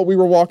 about what we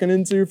were walking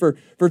into for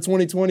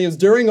 2020. It was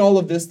during all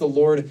of this, the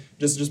Lord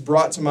just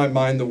brought to my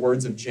mind the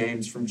words of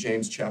James from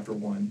James chapter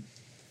 1.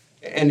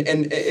 And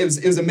it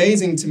was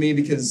amazing to me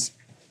because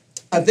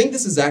I think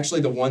this is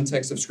actually the one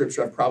text of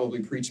Scripture I've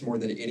probably preached more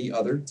than any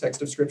other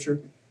text of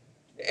Scripture.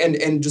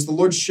 And just the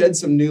Lord shed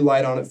some new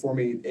light on it for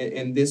me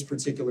in this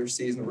particular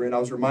season we're in. I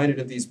was reminded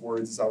of these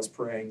words as I was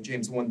praying,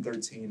 James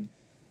 1:13.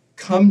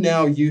 Come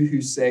now, you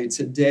who say,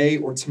 today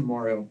or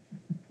tomorrow,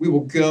 we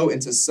will go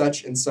into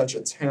such and such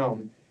a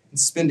town and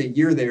spend a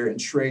year there and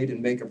trade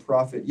and make a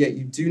profit, yet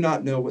you do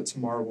not know what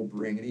tomorrow will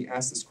bring. And he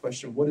asked this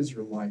question, what is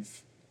your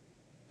life?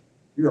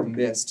 You're a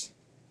mist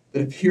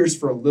that appears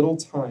for a little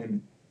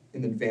time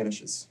and then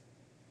vanishes.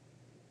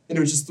 And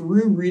it was just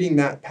through reading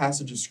that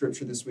passage of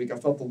Scripture this week, I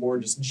felt the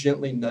Lord just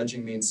gently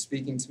nudging me and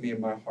speaking to me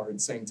in my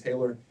heart, saying,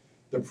 Taylor,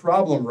 the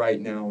problem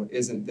right now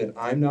isn't that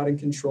I'm not in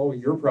control.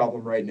 Your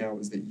problem right now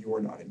is that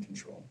you're not in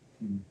control.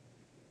 And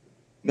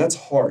that's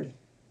hard.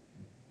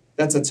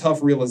 That's a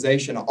tough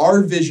realization.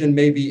 Our vision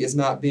maybe is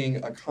not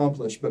being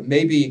accomplished, but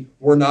maybe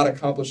we're not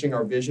accomplishing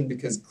our vision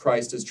because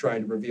Christ is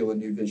trying to reveal a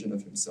new vision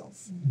of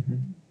himself.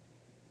 Mm-hmm.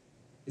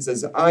 He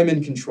says, I'm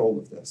in control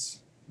of this.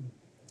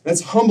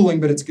 That's humbling,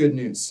 but it's good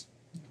news.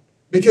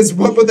 Because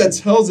what that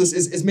tells us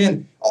is,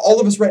 man,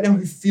 all of us right now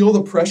who feel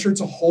the pressure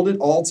to hold it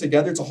all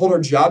together, to hold our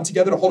job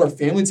together, to hold our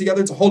family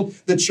together, to hold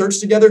the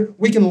church together,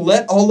 we can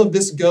let all of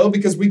this go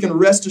because we can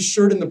rest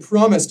assured in the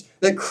promise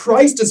that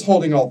Christ is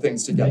holding all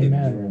things together.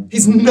 Amen.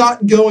 He's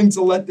not going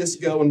to let this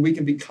go, and we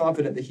can be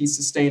confident that he's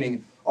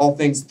sustaining all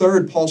things.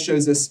 Third, Paul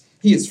shows us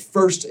he is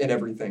first in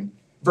everything.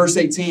 Verse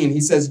 18,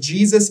 he says,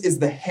 Jesus is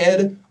the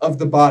head of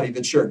the body, the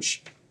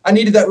church. I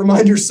needed that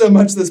reminder so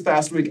much this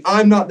past week.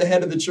 I'm not the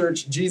head of the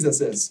church, Jesus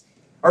is.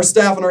 Our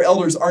staff and our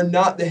elders are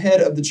not the head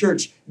of the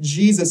church.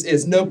 Jesus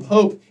is. No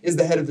pope is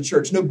the head of the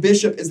church. No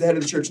bishop is the head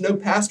of the church. No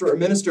pastor or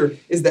minister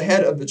is the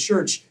head of the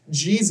church.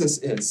 Jesus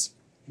is.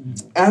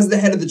 As the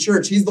head of the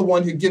church, he's the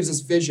one who gives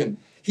us vision.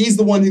 He's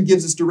the one who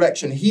gives us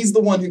direction. He's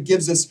the one who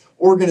gives us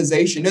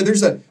organization. Now,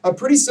 there's a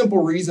pretty simple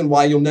reason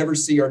why you'll never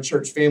see our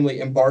church family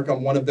embark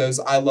on one of those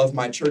I Love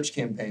My Church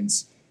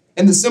campaigns.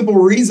 And the simple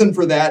reason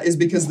for that is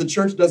because the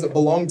church doesn't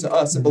belong to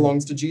us. It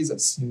belongs to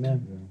Jesus.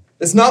 Amen.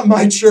 It's not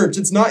my church.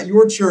 It's not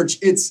your church.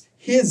 It's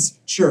his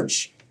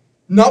church.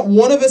 Not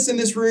one of us in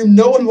this room,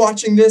 no one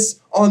watching this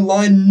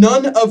online,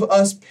 none of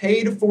us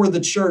paid for the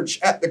church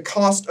at the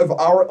cost of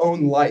our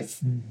own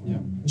life. Yeah.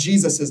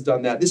 Jesus has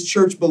done that. This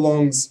church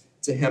belongs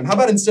to him. How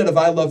about instead of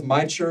I love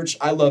my church,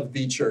 I love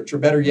the church? Or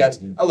better yet,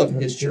 I love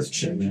his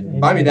church.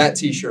 Buy me that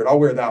t-shirt. I'll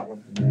wear that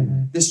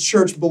one. This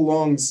church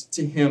belongs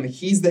to him.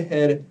 He's the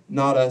head,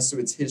 not us. So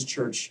it's his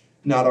church,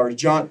 not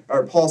ours.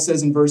 Paul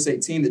says in verse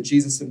 18 that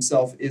Jesus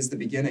himself is the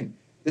beginning.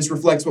 This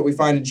reflects what we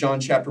find in John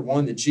chapter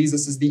 1, that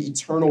Jesus is the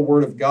eternal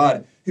Word of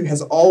God who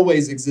has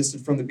always existed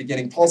from the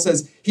beginning. Paul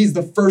says he's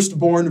the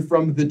firstborn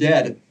from the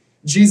dead.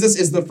 Jesus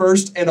is the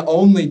first and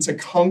only to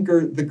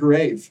conquer the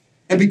grave.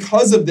 And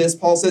because of this,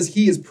 Paul says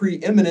he is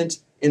preeminent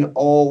in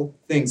all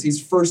things.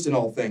 He's first in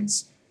all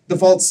things. The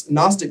false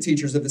Gnostic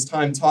teachers of this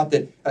time taught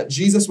that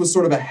Jesus was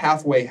sort of a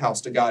halfway house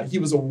to God. He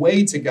was a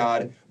way to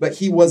God, but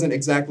he wasn't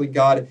exactly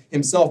God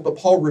himself. But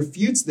Paul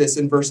refutes this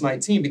in verse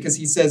 19 because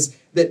he says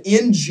that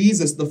in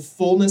Jesus, the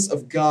fullness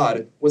of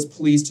God was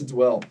pleased to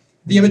dwell.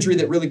 The imagery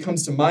that really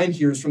comes to mind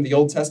here is from the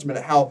Old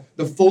Testament, how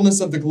the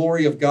fullness of the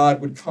glory of God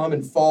would come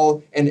and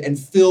fall and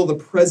fill the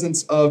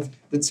presence of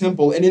the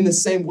temple. And in the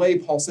same way,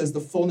 Paul says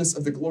the fullness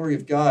of the glory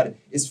of God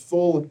is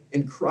full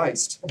in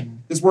Christ.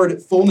 This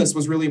word fullness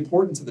was really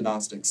important to the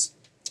Gnostics.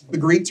 The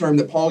Greek term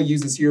that Paul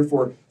uses here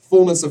for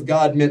fullness of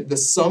God meant the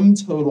sum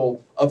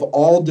total of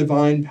all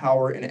divine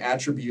power and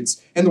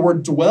attributes. And the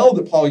word dwell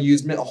that Paul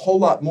used meant a whole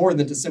lot more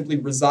than to simply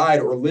reside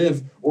or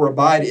live or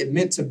abide. It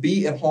meant to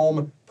be at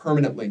home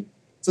permanently.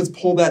 So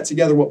let's pull that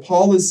together. What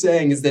Paul is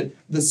saying is that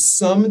the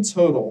sum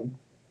total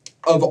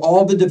of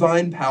all the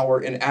divine power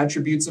and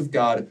attributes of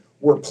God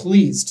were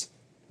pleased.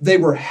 They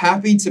were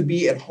happy to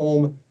be at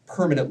home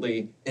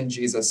permanently in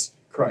Jesus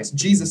Christ.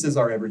 Jesus is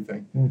our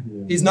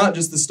everything. He's not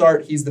just the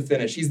start, he's the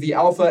finish. He's the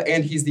Alpha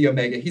and he's the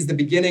Omega. He's the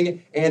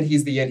beginning and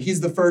he's the end. He's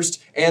the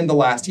first and the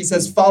last. He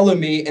says, follow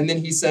me, and then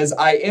he says,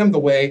 I am the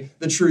way,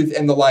 the truth,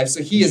 and the life.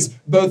 So he is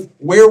both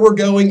where we're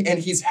going and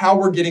he's how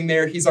we're getting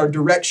there. He's our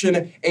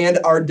direction and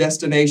our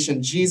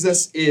destination.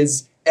 Jesus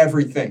is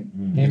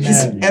everything.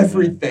 He's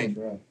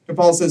everything. And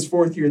Paul says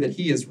forth here that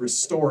he is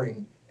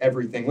restoring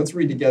everything. Let's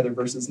read together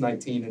verses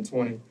 19 and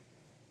 20.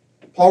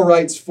 Paul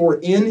writes, for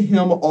in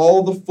him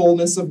all the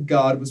fullness of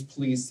God was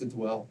pleased to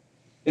dwell,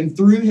 and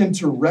through him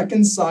to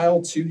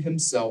reconcile to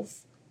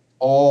himself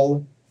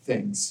all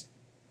things,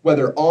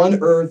 whether on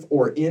earth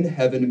or in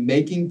heaven,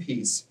 making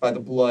peace by the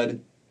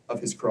blood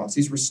of his cross.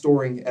 He's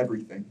restoring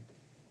everything.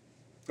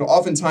 Now,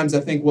 oftentimes, I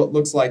think what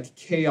looks like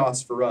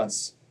chaos for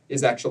us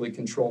is actually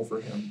control for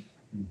him.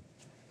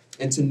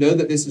 And to know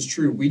that this is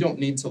true, we don't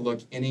need to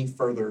look any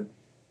further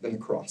than the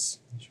cross.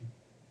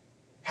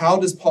 How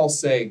does Paul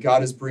say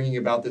God is bringing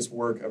about this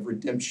work of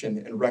redemption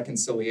and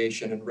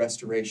reconciliation and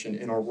restoration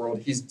in our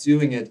world? He's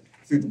doing it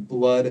through the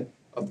blood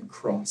of the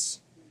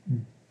cross.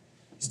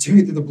 He's doing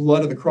it through the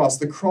blood of the cross.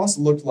 The cross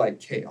looked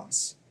like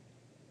chaos.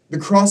 The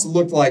cross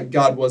looked like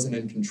God wasn't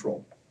in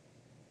control.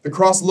 The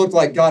cross looked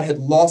like God had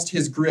lost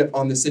his grip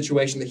on the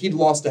situation, that he'd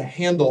lost a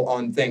handle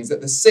on things,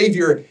 that the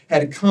Savior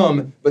had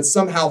come, but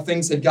somehow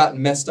things had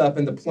gotten messed up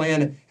and the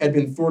plan had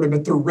been thwarted.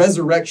 But the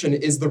resurrection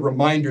is the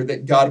reminder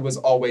that God was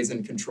always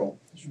in control.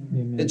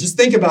 And just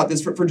think about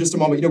this for just a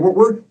moment. You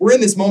know, we're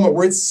in this moment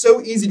where it's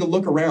so easy to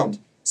look around,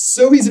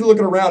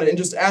 and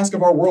just ask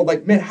of our world,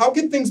 like, man, how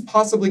could things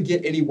possibly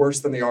get any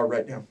worse than they are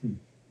right now?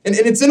 And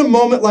it's in a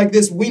moment like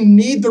this, we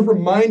need the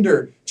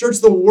reminder. Church,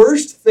 the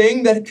worst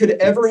thing that could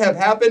ever have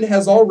happened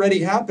has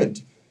already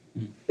happened.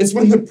 It's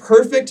when the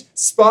perfect,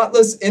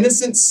 spotless,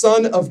 innocent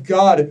Son of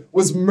God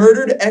was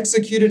murdered,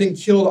 executed, and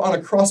killed on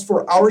a cross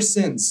for our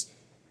sins.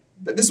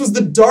 This was the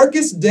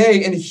darkest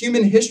day in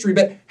human history,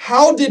 but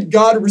how did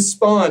God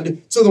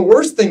respond to the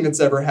worst thing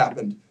that's ever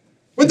happened?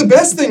 With the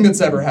best thing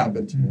that's ever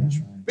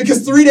happened.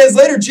 Because 3 days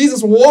later,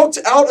 Jesus walked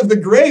out of the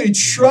grave. He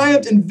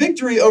triumphed in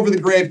victory over the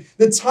grave.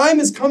 The time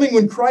is coming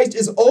when Christ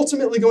is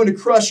ultimately going to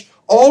crush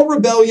all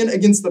rebellion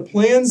against the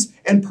plans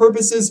and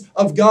purposes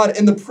of God.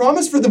 And the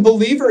promise for the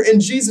believer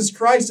in Jesus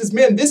Christ is,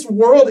 man, this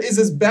world is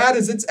as bad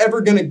as it's ever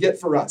going to get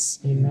for us.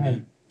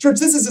 Amen. Church,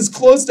 this is as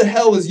close to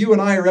hell as you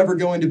and I are ever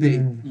going to be.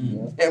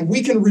 And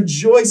we can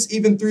rejoice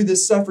even through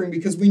this suffering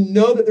because we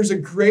know that there's a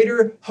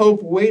greater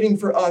hope waiting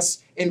for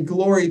us in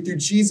glory through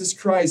Jesus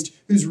Christ,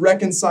 who's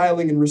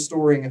reconciling and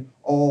restoring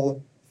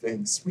all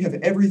things. We have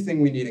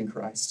everything we need in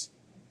Christ.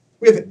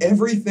 We have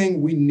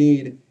everything we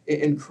need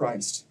in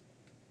Christ.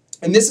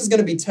 And this is going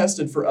to be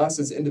tested for us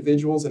as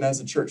individuals and as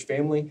a church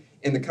family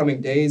in the coming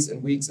days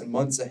and weeks and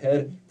months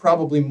ahead,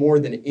 probably more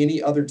than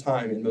any other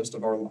time in most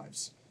of our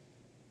lives.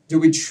 Do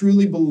we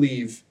truly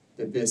believe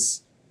that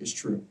this is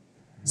true.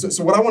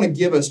 So what I want to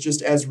give us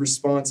just as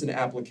response and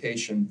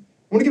application,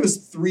 I want to give us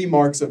 3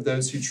 marks of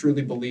those who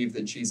truly believe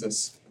that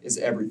Jesus is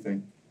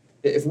everything.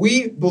 If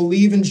we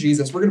believe in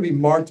Jesus, we're going to be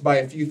marked by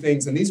a few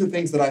things, and these are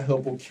things that I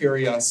hope will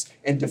carry us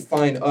and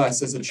define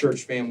us as a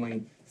church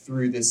family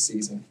through this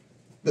season.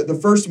 The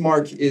first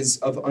mark is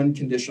of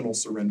unconditional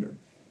surrender.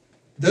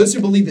 Those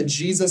who believe that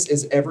Jesus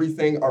is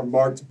everything are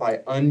marked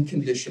by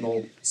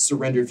unconditional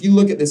surrender. If you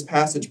look at this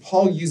passage,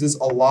 Paul uses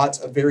a lot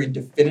of very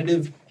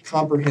definitive,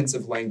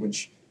 comprehensive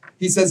language.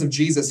 He says of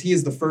Jesus, he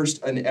is the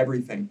first in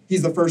everything.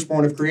 He's the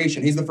firstborn of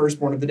creation. He's the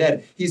firstborn of the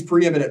dead. He's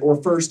preeminent or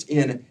first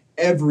in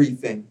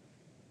everything.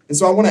 And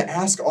so I want to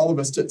ask all of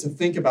us to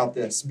think about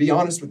this. Be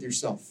honest with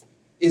yourself.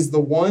 Is the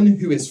one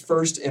who is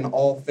first in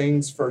all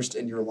things first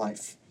in your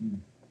life?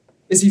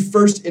 Is he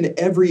first in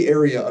every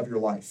area of your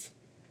life?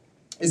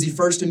 Is he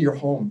first in your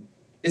home?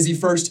 Is he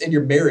first in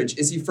your marriage?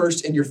 Is he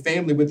first in your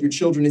family with your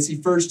children? Is he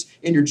first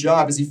in your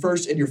job? Is he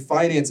first in your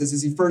finances?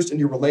 Is he first in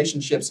your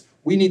relationships?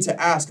 We need to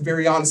ask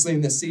very honestly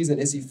in this season,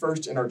 is he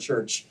first in our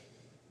church?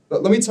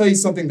 But let me tell you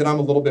something that I'm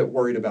a little bit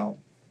worried about.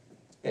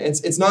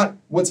 It's not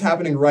what's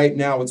happening right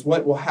now. It's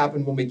what will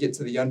happen when we get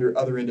to the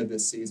other end of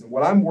this season.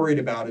 What I'm worried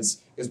about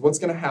is what's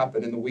going to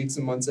happen in the weeks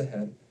and months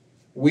ahead.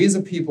 We as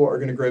a people are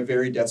going to grow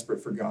very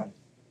desperate for God.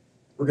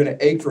 We're going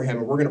to ache for him,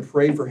 and we're going to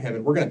pray for him,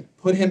 and we're going to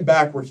put him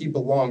back where he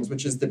belongs,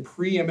 which is the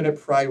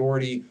preeminent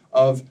priority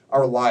of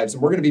our lives.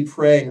 And we're going to be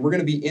praying, we're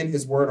going to be in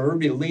his word, and we're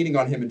going to be leaning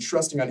on him and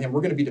trusting on him.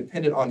 We're going to be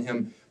dependent on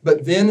him.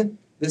 But then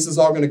this is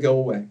all going to go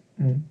away.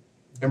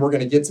 And we're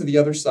going to get to the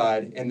other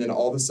side, and then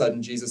all of a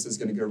sudden Jesus is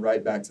going to go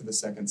right back to the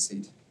second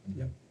seat.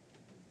 Yep.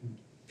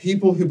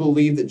 People who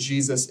believe that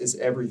Jesus is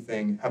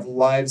everything have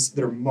lives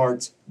that are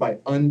marked by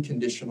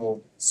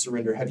unconditional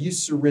surrender. Have you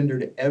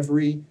surrendered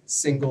every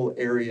single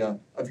area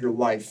of your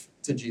life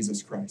to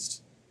Jesus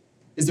Christ?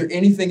 Is there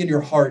anything in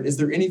your heart? Is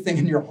there anything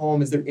in your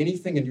home? Is there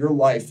anything in your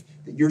life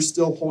that you're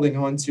still holding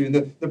on to? And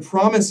the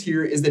promise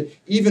here is that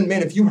even,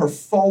 man, if you are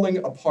falling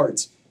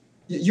apart,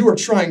 you are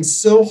trying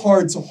so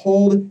hard to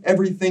hold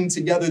everything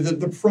together, that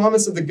the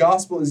promise of the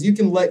gospel is you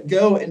can let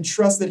go and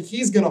trust that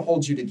he's going to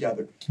hold you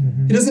together.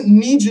 Mm-hmm. He doesn't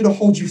need you to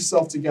hold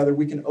yourself together.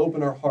 We can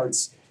open our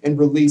hearts and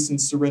release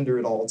and surrender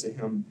it all to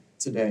him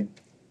today.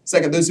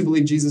 Second, those who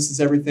believe Jesus is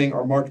everything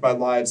are marked by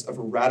lives of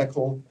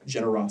radical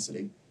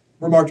generosity.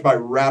 We're marked by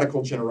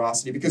radical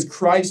generosity because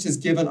Christ has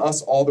given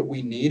us all that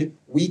we need.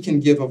 We can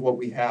give of what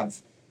we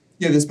have.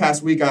 This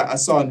past week, I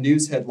saw a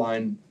news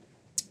headline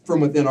from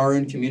within our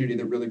own community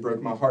that really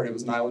broke my heart. It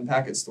was an Island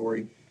Packet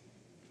story.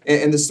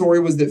 And the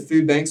story was that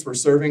food banks were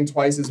serving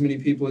twice as many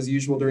people as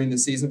usual during the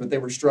season, but they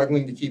were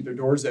struggling to keep their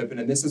doors open.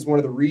 And this is one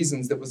of the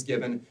reasons that was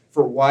given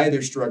for why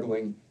they're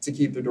struggling to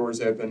keep their doors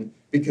open,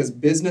 because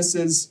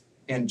businesses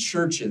and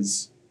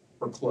churches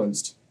were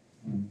closed.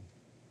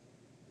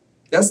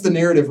 That's the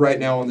narrative right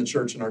now on the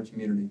church in our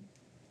community,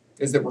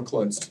 is that we're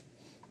closed.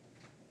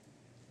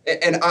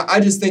 And I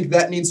just think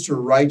that needs to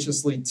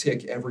righteously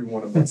tick every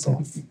one of us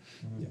off.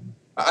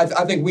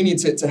 I think we need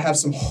to have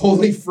some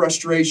holy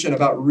frustration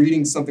about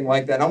reading something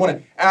like that. And I want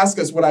to ask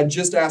us what I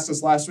just asked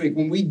us last week.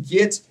 When we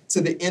get to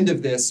the end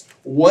of this,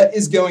 what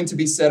is going to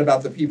be said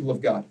about the people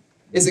of God?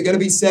 Is it going to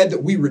be said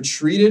that we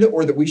retreated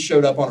or that we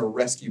showed up on a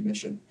rescue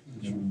mission?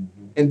 Mm-hmm.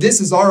 And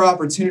this is our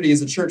opportunity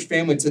as a church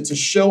family to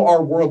show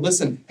our world,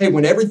 listen, hey,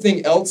 when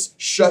everything else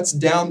shuts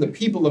down, the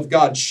people of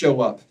God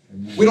show up.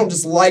 We don't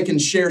just like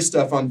and share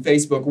stuff on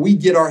Facebook. We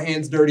get our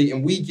hands dirty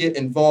and we get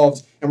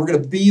involved, and we're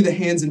going to be the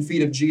hands and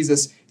feet of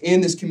Jesus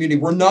in this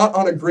community. We're not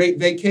on a great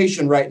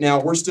vacation right now.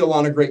 We're still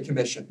on a great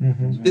commission.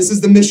 Mm-hmm. This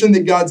is the mission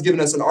that God's given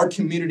us, and our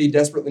community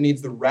desperately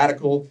needs the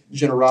radical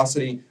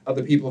generosity of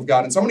the people of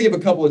God. And so I'm going to give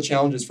a couple of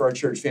challenges for our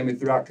church family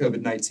throughout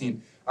COVID-19.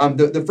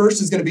 The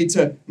first is going to be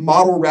to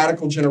model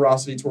radical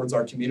generosity towards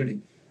our community.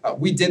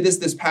 We did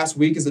this past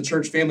week as a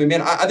church family.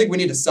 Man, I think we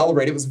need to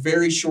celebrate. It was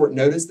very short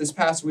notice this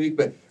past week,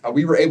 but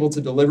we were able to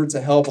deliver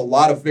to help a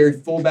lot of very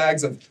full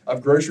bags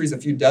of groceries, a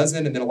few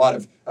dozen, and then a lot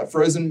of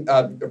frozen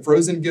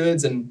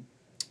goods. And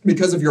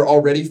because of your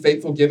already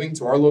faithful giving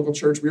to our local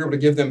church, we were able to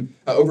give them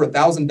over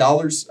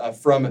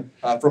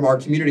 $1,000 from our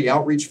community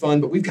outreach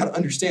fund. But we've got to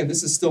understand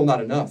this is still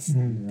not enough.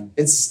 Mm-hmm.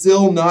 It's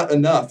still not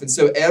enough. And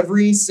so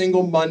every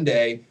single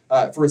Monday,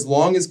 for as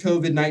long as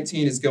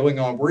COVID-19 is going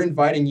on, we're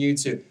inviting you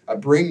to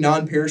bring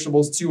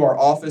non-perishables to our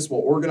office.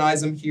 We'll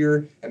organize them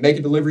here and make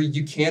a delivery.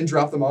 You can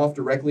drop them off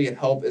directly at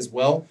Help as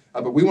well.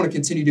 But we want to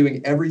continue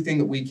doing everything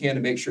that we can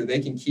to make sure they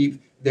can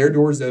keep their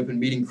doors open,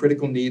 meeting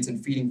critical needs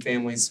and feeding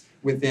families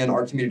within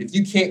our community. If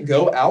you can't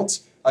go out,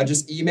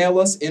 just email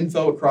us,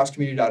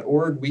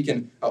 info@crosscommunity.org. We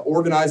can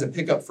organize a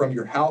pickup from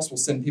your house. We'll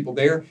send people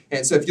there.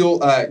 And so if you'll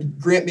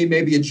grant me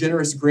maybe a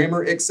generous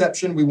grammar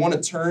exception, we want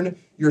to turn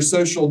your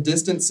social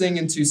distancing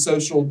into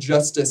social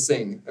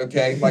justicing,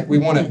 okay? Like we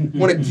want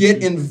to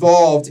get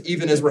involved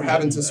even as we're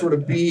having to sort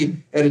of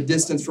be at a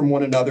distance from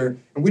one another.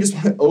 And we just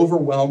want to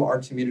overwhelm our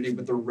community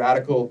with the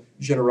radical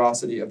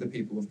generosity of the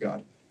people of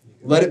God.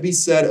 Let it be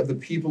said of the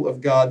people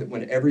of God that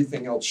when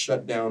everything else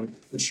shut down,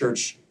 the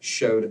church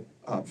showed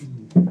up.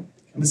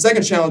 And the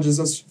second challenge is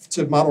us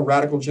to model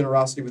radical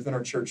generosity within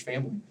our church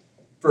family.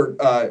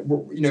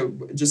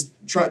 Just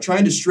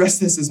trying to stress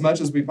this as much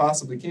as we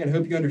possibly can. I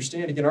hope you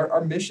understand. Again,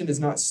 our mission is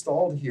not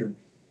stalled here.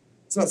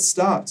 It's not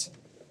stopped.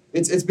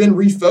 It's been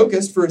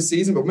refocused for a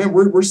season, but man,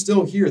 we're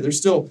still here.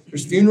 There's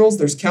funerals,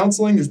 there's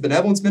counseling, there's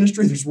benevolence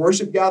ministry, there's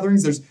worship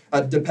gatherings, there's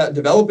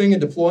developing and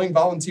deploying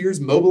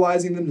volunteers,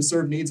 mobilizing them to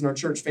serve needs in our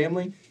church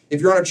family.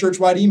 If you're on our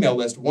church-wide email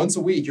list, once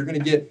a week, you're going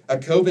to get a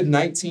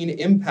COVID-19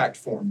 impact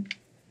form.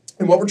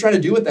 And what we're trying to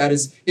do with that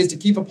is to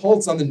keep a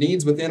pulse on the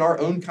needs within our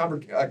own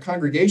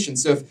congregation.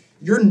 So if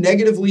you're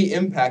negatively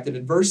impacted,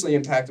 adversely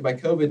impacted by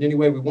COVID in any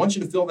way, we want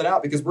you to fill that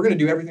out because we're going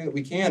to do everything that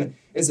we can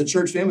as a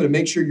church family to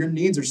make sure your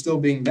needs are still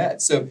being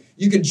met. So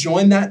you could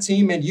join that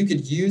team and you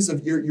could use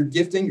of your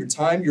gifting, your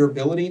time, your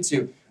ability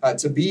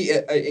to be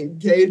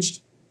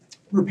engaged,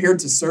 prepared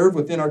to serve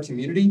within our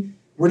community.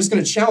 We're just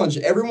going to challenge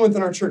everyone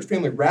within our church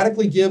family,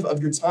 radically give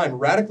of your time,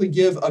 radically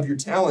give of your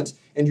talent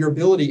and your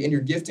ability and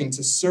your gifting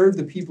to serve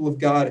the people of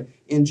God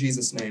in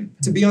Jesus' name,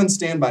 to be on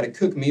standby, to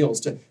cook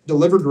meals, to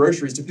deliver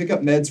groceries, to pick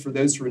up meds for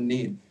those who are in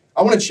need.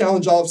 I want to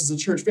challenge all of us as a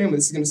church family.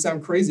 This is going to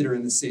sound crazy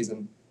during this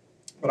season,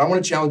 but I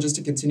want to challenge us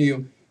to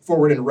continue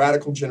forward in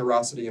radical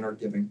generosity in our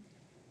giving.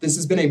 This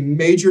has been a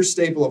major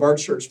staple of our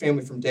church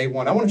family from day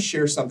one. I want to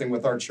share something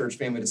with our church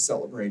family to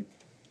celebrate.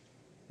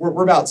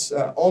 We're about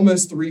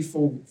almost 3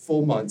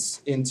 full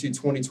months into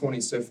 2020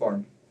 so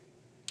far.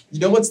 You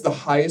know what's the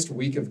highest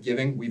week of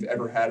giving we've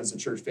ever had as a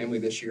church family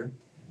this year?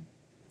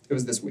 It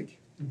was this week.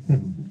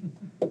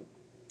 It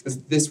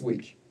was this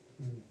week.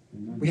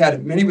 We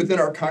had many within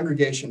our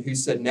congregation who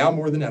said, now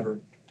more than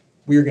ever,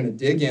 we are going to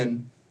dig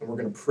in and we're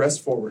going to press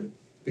forward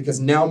because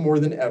now more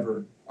than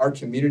ever, our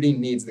community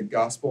needs the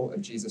gospel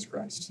of Jesus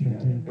Christ.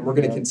 And we're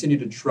going to continue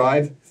to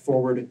drive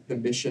forward the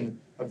mission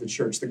of the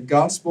church. The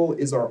gospel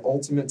is our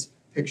ultimate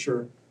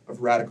picture of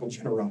radical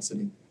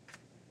generosity.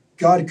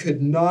 God could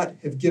not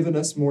have given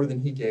us more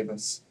than he gave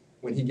us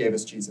when he gave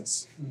us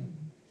Jesus.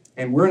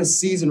 And we're in a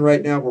season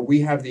right now where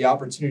we have the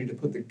opportunity to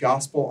put the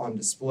gospel on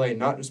display,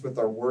 not just with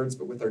our words,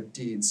 but with our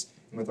deeds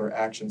and with our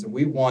actions. And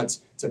we want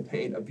to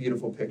paint a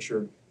beautiful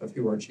picture of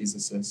who our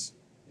Jesus is.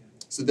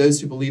 So those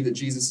who believe that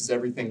Jesus is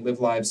everything live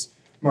lives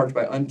marked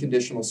by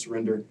unconditional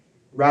surrender,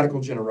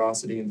 radical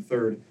generosity, and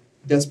third,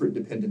 desperate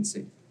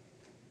dependency.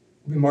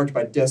 We'll be marked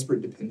by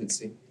desperate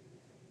dependency.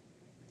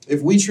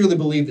 If we truly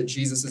believe that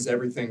Jesus is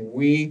everything,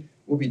 we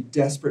will be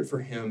desperate for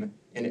him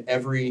in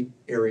every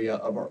area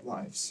of our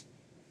lives.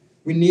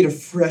 We need a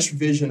fresh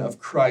vision of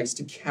Christ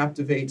to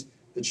captivate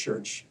the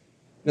church.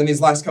 And in these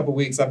last couple of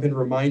weeks, I've been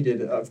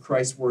reminded of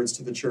Christ's words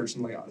to the church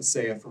in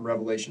Laodicea from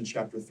Revelation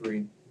chapter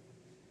 3.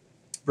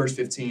 Verse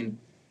 15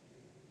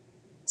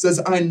 says,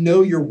 I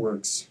know your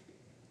works.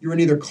 You are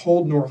neither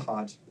cold nor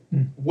hot.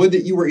 Would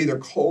that you were either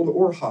cold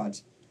or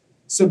hot.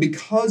 So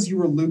because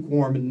you are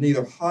lukewarm and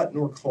neither hot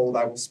nor cold,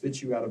 I will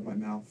spit you out of my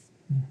mouth.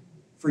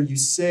 For you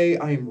say,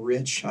 I am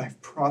rich, I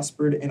have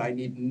prospered, and I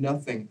need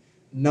nothing,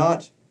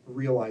 not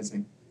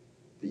realizing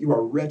that you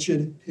are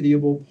wretched,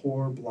 pitiable,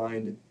 poor,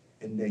 blind,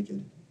 and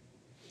naked.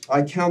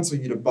 I counsel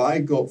you to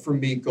buy from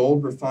me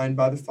gold refined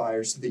by the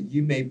fire, so that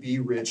you may be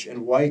rich,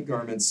 and white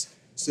garments,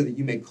 so that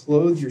you may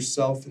clothe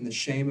yourself, and the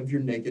shame of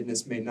your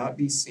nakedness may not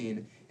be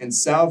seen, and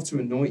salve to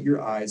anoint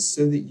your eyes,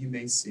 so that you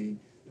may see.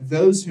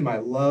 Those whom I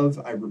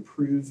love, I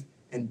reprove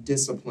and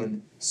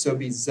discipline, so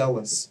be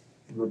zealous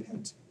and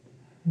repent.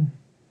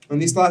 In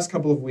these last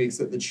couple of weeks,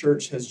 that the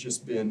church has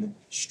just been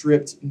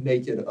stripped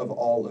naked of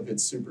all of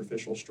its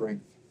superficial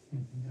strength.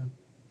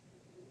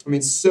 I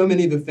mean, so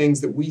many of the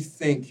things that we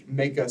think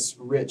make us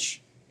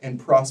rich and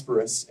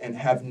prosperous and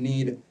have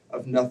need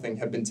of nothing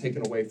have been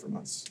taken away from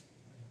us.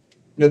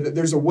 You know,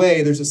 there's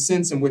a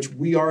sense in which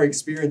we are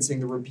experiencing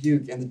the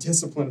rebuke and the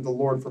discipline of the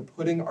Lord for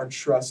putting our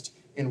trust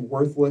in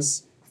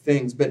worthless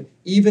things. But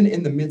even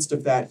in the midst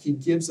of that, he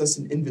gives us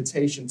an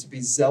invitation to be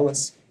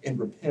zealous and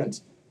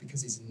repent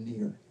because he's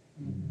near.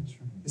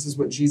 This is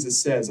what Jesus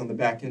says on the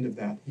back end of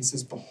that. He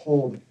says,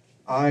 behold,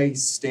 I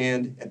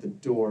stand at the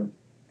door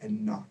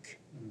and knock.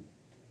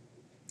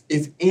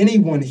 If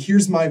anyone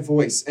hears my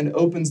voice and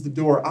opens the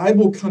door, I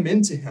will come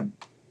into him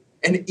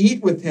and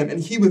eat with him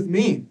and he with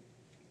me.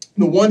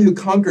 The one who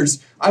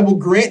conquers, I will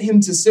grant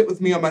him to sit with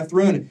me on my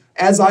throne,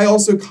 as I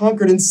also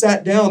conquered and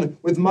sat down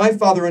with my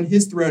Father on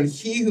his throne.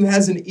 He who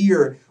has an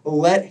ear,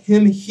 let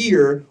him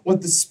hear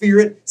what the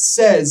Spirit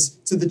says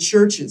to the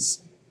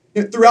churches.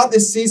 You know, throughout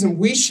this season,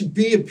 we should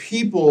be a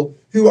people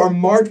who are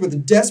marked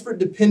with desperate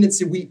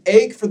dependency. We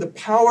ache for the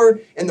power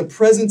and the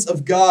presence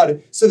of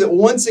God so that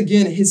once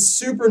again, his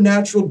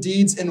supernatural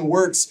deeds and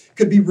works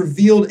could be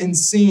revealed and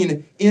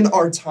seen in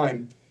our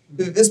time.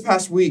 This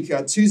past week,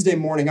 Tuesday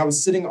morning, I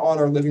was sitting on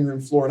our living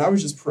room floor and I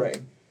was just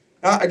praying.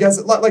 I guess,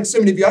 like so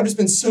many of you, I've just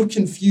been so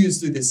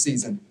confused through this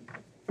season.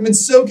 I've been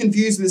so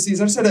confused through this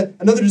season. I just had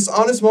another just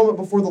honest moment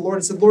before the Lord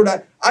and said, Lord,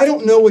 I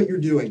don't know what you're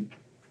doing.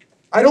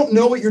 I don't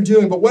know what you're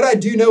doing, but what I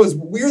do know is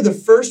we're the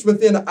first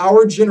within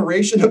our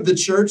generation of the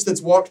church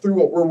that's walked through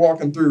what we're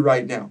walking through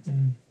right now.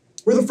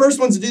 We're the first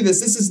ones to do this.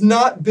 This is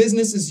not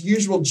business as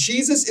usual.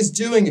 Jesus is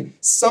doing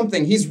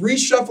something. He's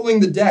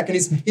reshuffling the deck, and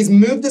he's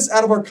moved us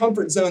out of our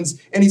comfort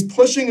zones, and he's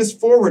pushing us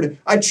forward.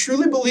 I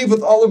truly believe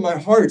with all of my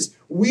heart,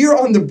 we are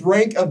on the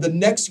brink of the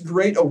next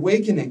great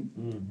awakening.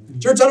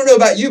 Church, I don't know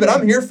about you, but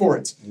I'm here for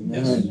it.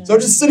 Yes. So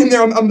I'm just sitting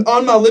there. I'm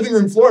on my living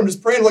room floor. I'm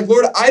just praying like,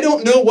 Lord, I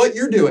don't know what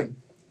you're doing,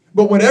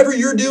 but whatever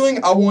you're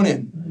doing, I want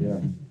in.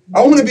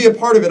 I want to be a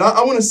part of it.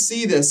 I want to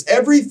see this.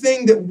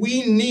 Everything that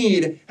we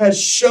need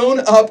has shown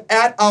up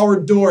at our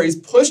door. He's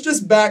pushed us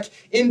back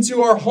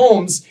into our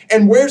homes.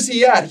 And where's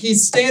he at?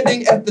 He's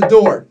standing at the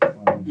door.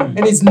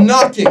 And he's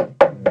knocking.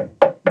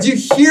 Do you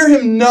hear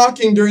him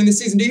knocking during the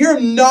season? Do you hear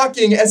him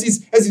knocking as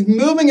he's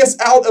moving us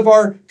out of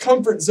our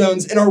comfort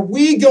zones? And are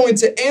we going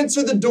to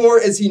answer the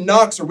door as he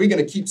knocks, or are we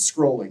going to keep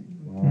scrolling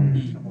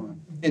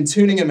and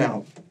tuning him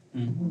out?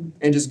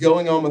 And just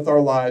going on with our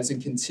lives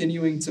and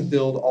continuing to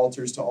build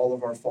altars to all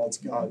of our false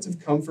gods of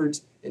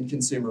comfort and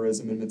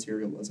consumerism and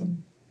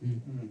materialism?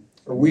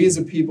 Are we as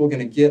a people going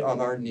to get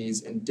on our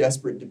knees in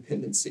desperate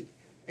dependency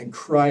and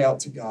cry out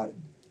to God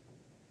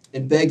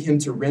and beg him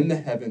to rend the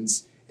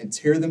heavens and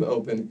tear them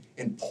open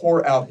and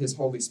pour out his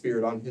Holy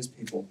Spirit on his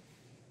people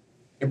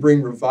and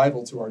bring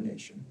revival to our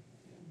nation?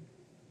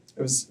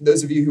 It was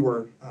those of you who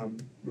were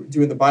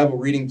doing the Bible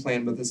reading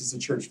plan with us as a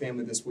church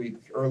family this week.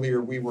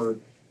 Earlier, we were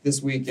this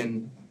week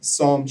in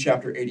Psalm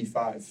chapter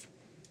 85.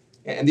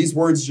 And these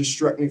words just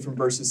struck me from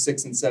verses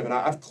 6 and 7.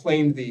 I've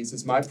claimed these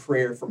as my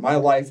prayer for my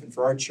life and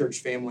for our church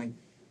family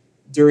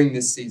during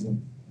this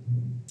season.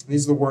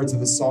 These are the words of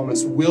the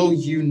psalmist. Will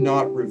you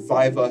not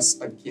revive us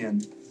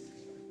again?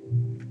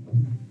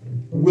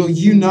 Will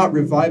you not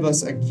revive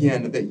us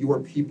again, that your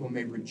people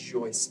may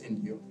rejoice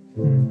in you?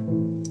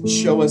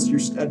 Show us your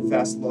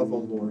steadfast love, O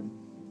Lord,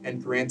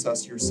 and grant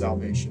us your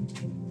salvation.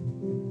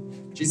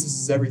 Jesus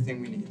is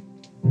everything we need.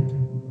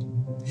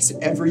 He's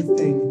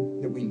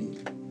everything that we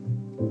need.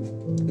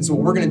 And so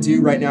what we're going to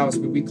do right now as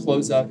we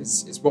close up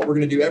is what we're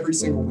going to do every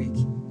single week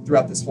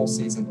throughout this whole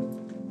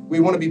season. We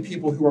want to be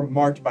people who are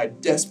marked by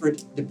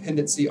desperate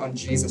dependency on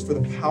Jesus for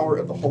the power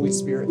of the Holy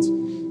Spirit,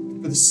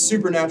 for the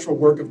supernatural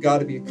work of God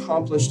to be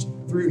accomplished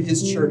through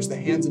his church, the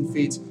hands and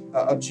feet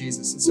of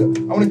Jesus. And so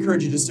I want to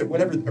encourage you just to,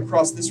 whatever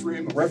across this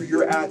room or wherever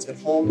you're at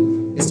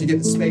home, is to get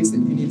the space that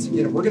you need to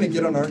get. And we're going to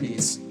get on our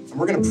knees and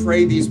we're going to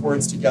pray these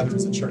words together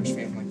as a church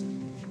family.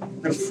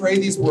 We're going to pray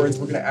these words.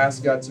 We're going to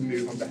ask God to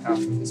move on behalf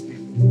of his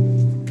people.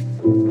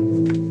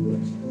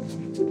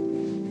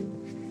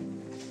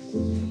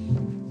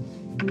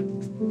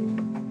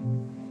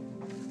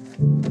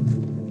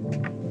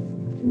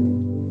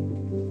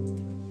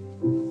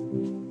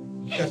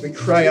 God, we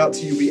cry out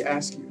to you. We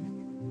ask you,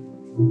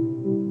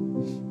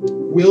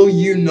 will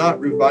you not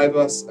revive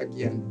us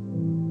again,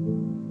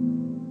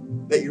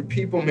 that your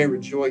people may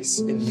rejoice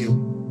in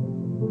you?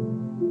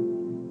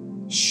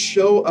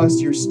 Show us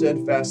your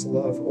steadfast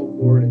love, O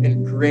Lord,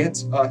 and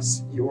grant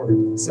us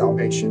your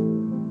salvation.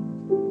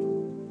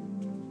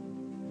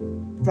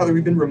 Father,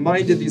 we've been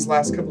reminded these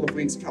last couple of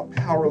weeks of how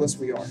powerless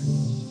we are,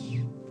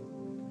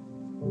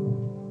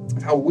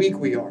 of how weak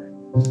we are,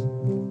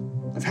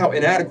 of how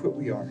inadequate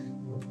we are.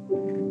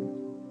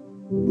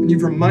 And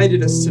you've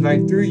reminded us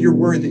tonight through your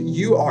word that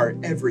you are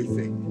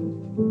everything.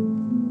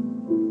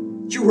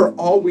 You are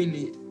all we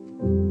need.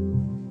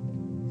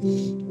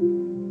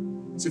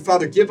 So,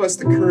 Father, give us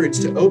the courage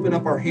to open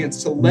up our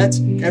hands, to let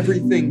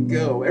everything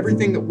go,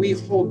 everything that we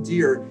hold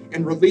dear,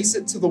 and release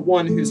it to the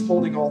one who's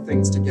holding all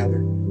things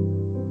together.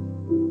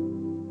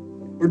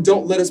 Or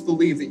don't let us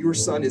believe that your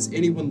Son is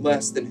anyone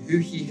less than who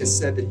he has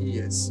said that he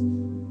is.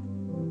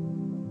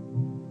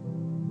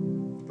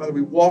 Father,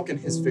 we walk in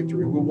his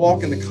victory. We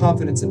walk in the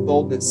confidence and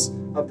boldness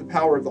of the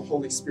power of the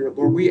Holy Spirit.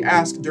 Lord, we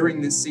ask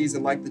during this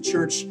season, like the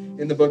church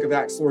in the book of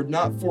Acts, Lord,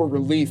 not for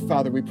relief,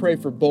 Father. We pray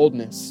for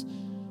boldness.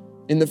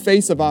 In the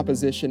face of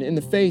opposition, in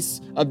the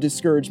face of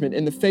discouragement,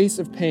 in the face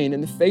of pain,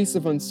 in the face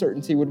of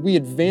uncertainty, would we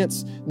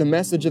advance the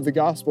message of the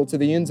gospel to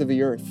the ends of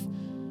the earth?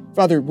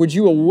 Father, would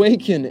you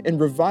awaken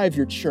and revive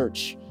your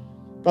church?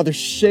 Father,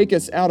 shake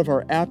us out of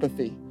our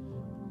apathy.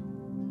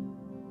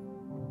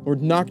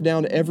 Lord, knock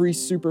down every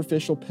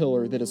superficial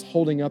pillar that is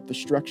holding up the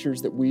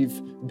structures that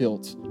we've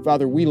built.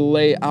 Father, we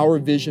lay our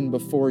vision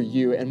before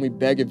you and we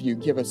beg of you,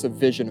 give us a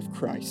vision of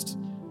Christ.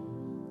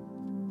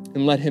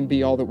 And let him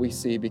be all that we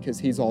see, because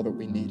he's all that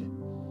we need.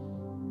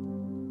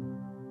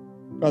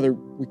 Father,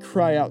 we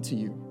cry out to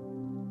you,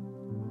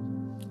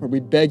 or we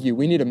beg you,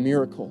 we need a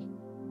miracle.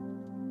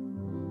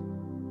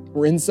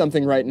 We're in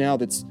something right now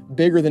that's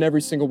bigger than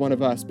every single one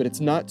of us, but it's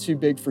not too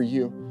big for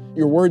you.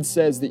 Your word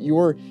says that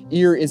your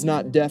ear is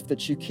not deaf,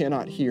 that you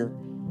cannot hear,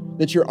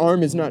 that your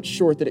arm is not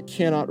short, that it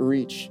cannot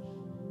reach.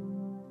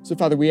 So,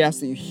 Father, we ask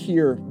that you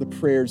hear the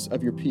prayers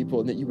of your people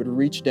and that you would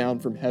reach down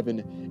from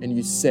heaven and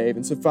you save.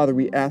 And so, Father,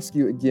 we ask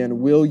you again,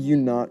 will you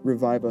not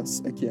revive us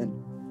again?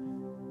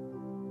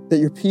 That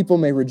your people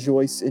may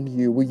rejoice in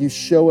you. Will you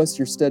show us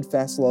your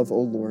steadfast love, O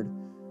Lord,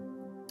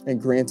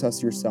 and grant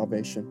us your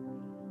salvation?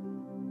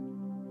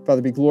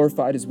 Father, be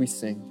glorified as we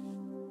sing.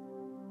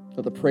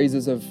 Let the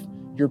praises of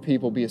your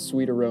people be a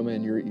sweet aroma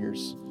in your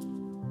ears.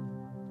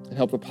 And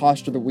help the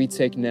posture that we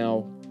take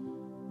now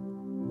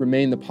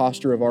remain the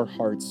posture of our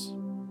hearts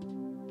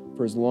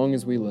for as long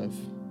as we live,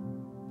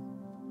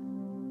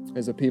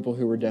 as a people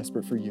who are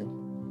desperate for you.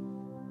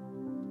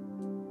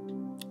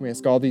 We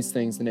ask all these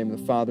things in the name of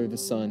the Father, the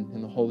Son,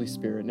 and the Holy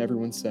Spirit. And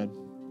everyone said,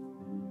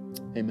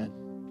 amen.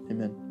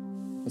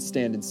 Amen. Let's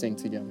stand and sing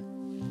together.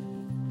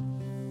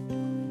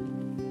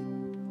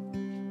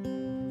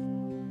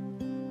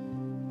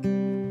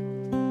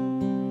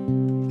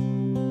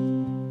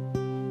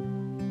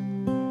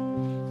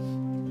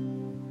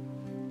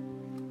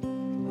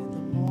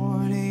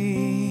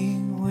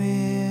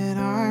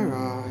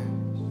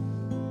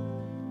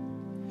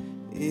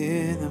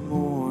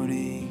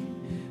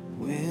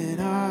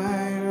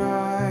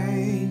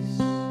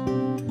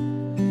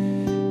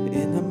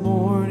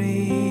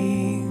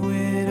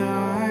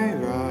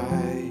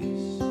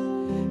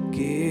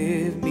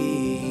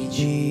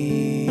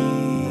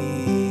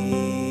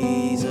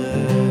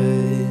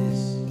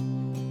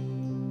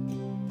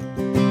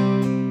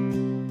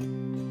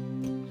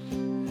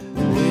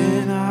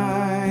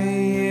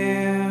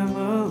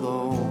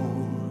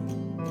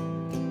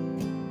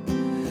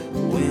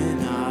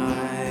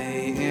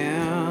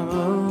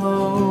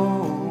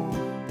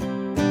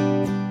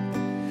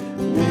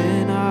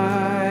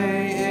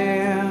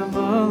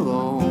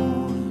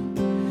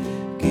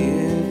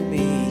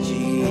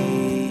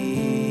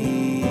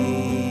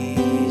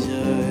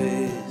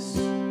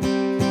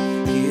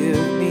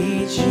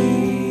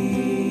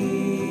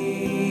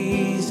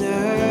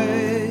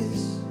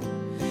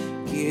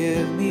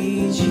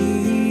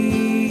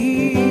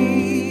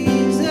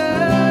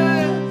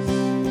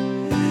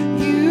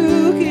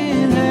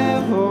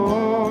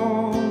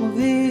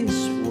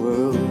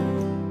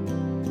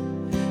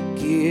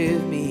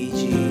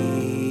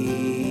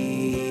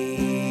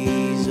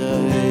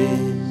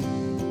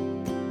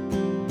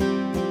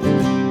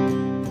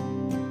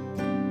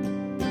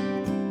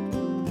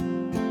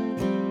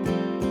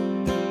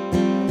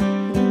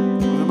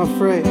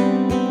 Afraid.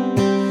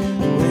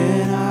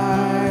 When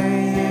I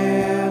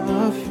am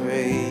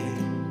afraid,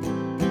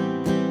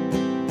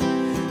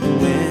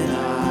 when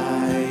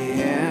I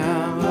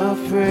am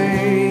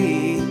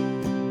afraid,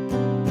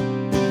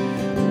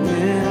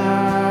 when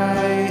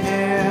I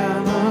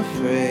am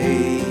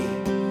afraid,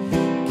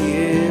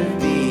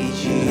 give me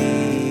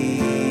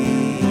Jesus,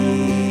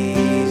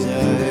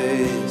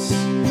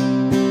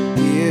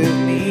 give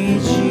me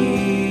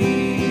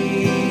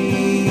Jesus.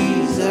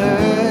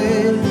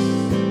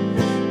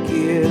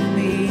 Give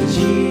me Jesus.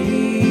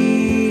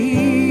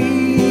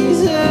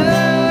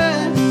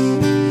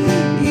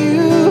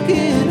 You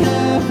can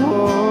have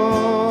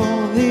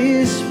all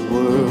this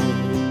world.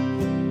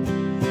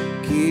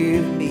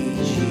 Give me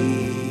Jesus.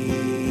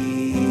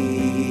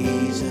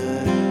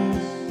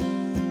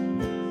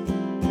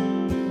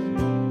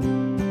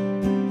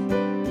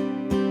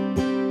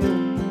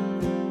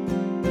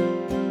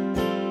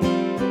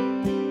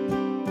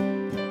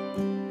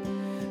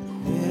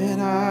 When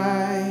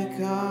I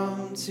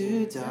come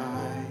to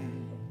die,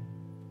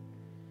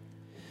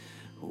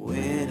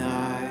 when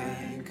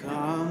I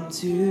come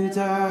to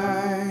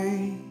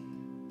die,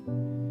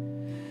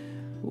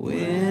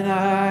 when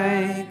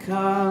I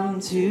come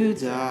to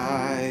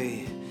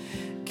die,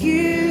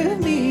 give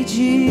me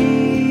Jesus,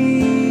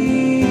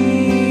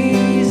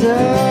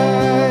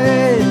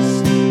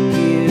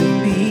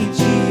 give me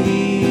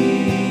Jesus,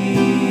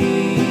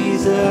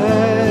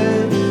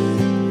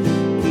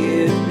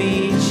 give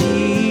me Jesus.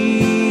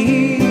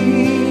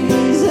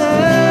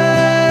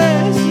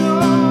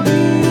 Oh,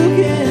 you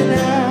can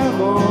have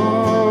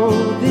all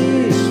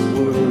this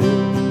world.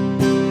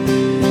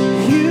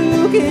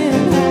 You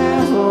can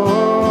have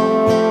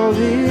all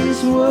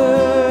this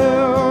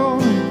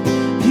world.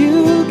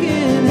 You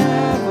can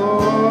have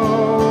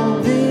all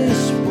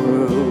this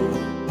world.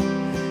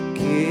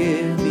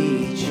 Give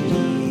me Jesus.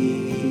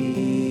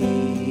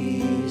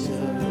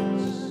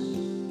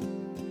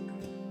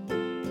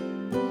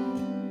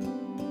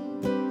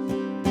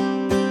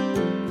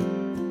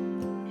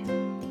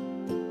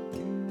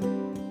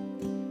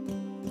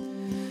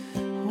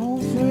 Oh,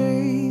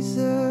 praise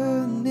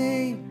the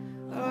name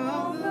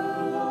of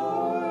the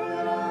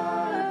Lord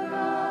our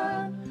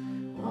God.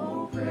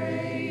 Oh,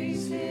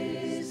 praise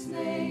His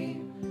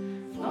name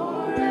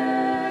forevermore.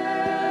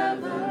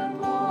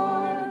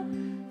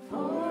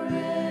 For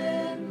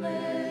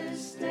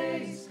endless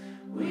days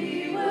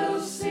we will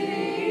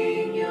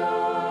sing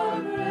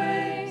your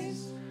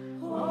praise.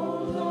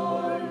 Oh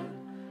Lord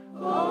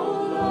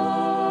our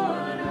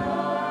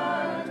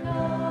God.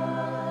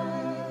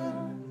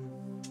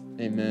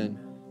 Amen.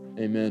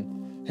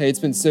 Amen. Hey, it's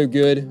been so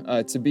good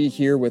to be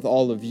here with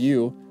all of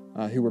you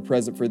who were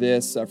present for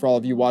this. For all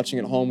of you watching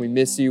at home, we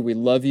miss you. We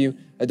love you.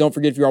 Don't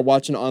forget, if you are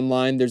watching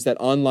online, there's that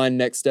online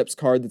Next Steps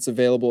card that's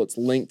available. It's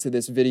linked to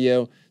this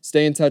video.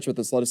 Stay in touch with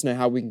us. Let us know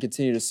how we can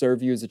continue to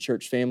serve you as a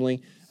church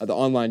family. The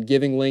online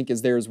giving link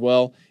is there as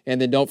well. And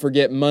then don't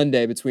forget,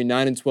 Monday between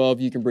 9 and 12,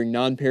 you can bring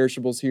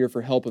non-perishables here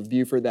for Help of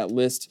Buford. That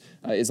list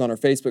is on our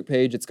Facebook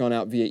page. It's gone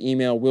out via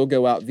email. Will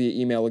go out via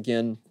email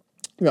again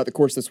throughout the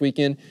course of this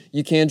weekend.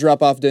 You can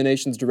drop off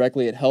donations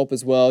directly at Help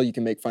as well. You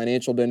can make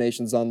financial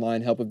donations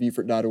online,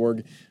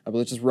 help@beaufort.org. But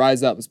let's just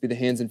rise up. Let's be the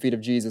hands and feet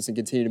of Jesus and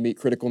continue to meet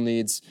critical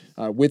needs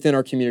within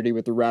our community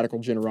with the radical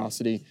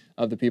generosity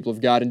of the people of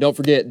God. And don't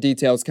forget,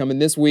 details coming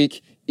this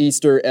week,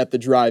 Easter at the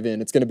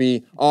Drive-In. It's going to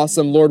be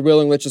awesome. Lord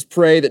willing, let's just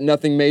pray that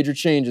nothing major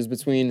changes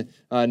between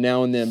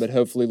now and then, but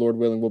hopefully, Lord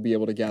willing, we'll be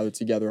able to gather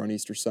together on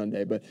Easter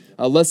Sunday. But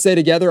let's say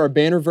together our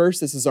banner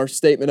verse. This is our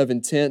statement of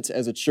intent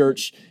as a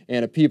church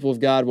and a people of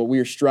God, what we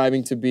are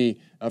striving to be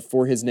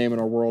for His name in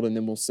our world, and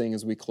then we'll sing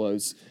as we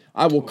close.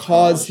 I will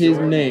cause His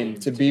name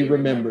to be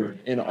remembered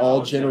in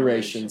all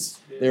generations.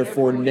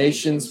 Therefore,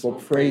 nations will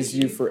praise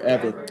you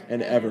forever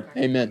and ever.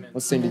 Amen.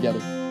 Let's sing together.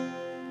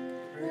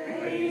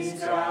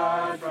 Praise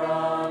God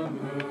from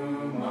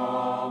whom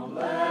all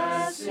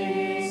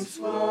blessings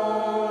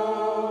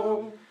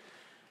flow.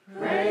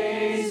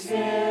 Praise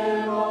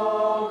Him,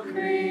 all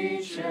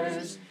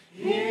creatures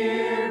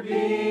here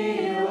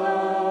below.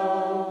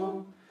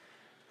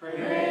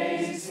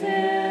 Praise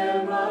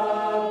Him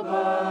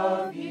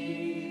above,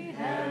 ye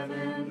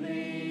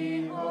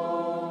heavenly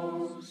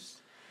hosts.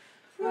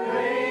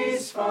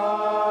 Praise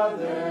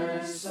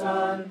Father,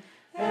 Son,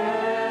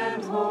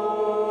 and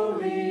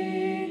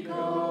Holy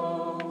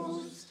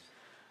Ghost.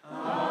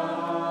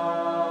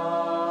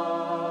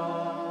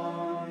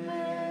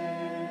 Amen.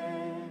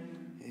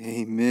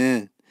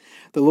 Amen.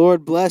 The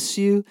Lord bless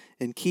you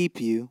and keep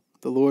you.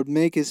 The Lord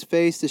make His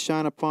face to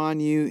shine upon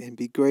you and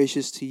be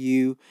gracious to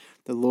you.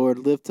 The Lord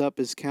lift up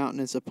His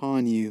countenance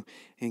upon you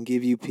and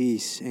give you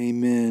peace.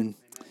 Amen.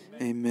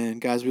 Amen.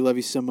 Guys, we love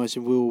you so much,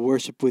 and we will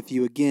worship with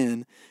you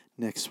again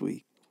next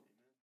week.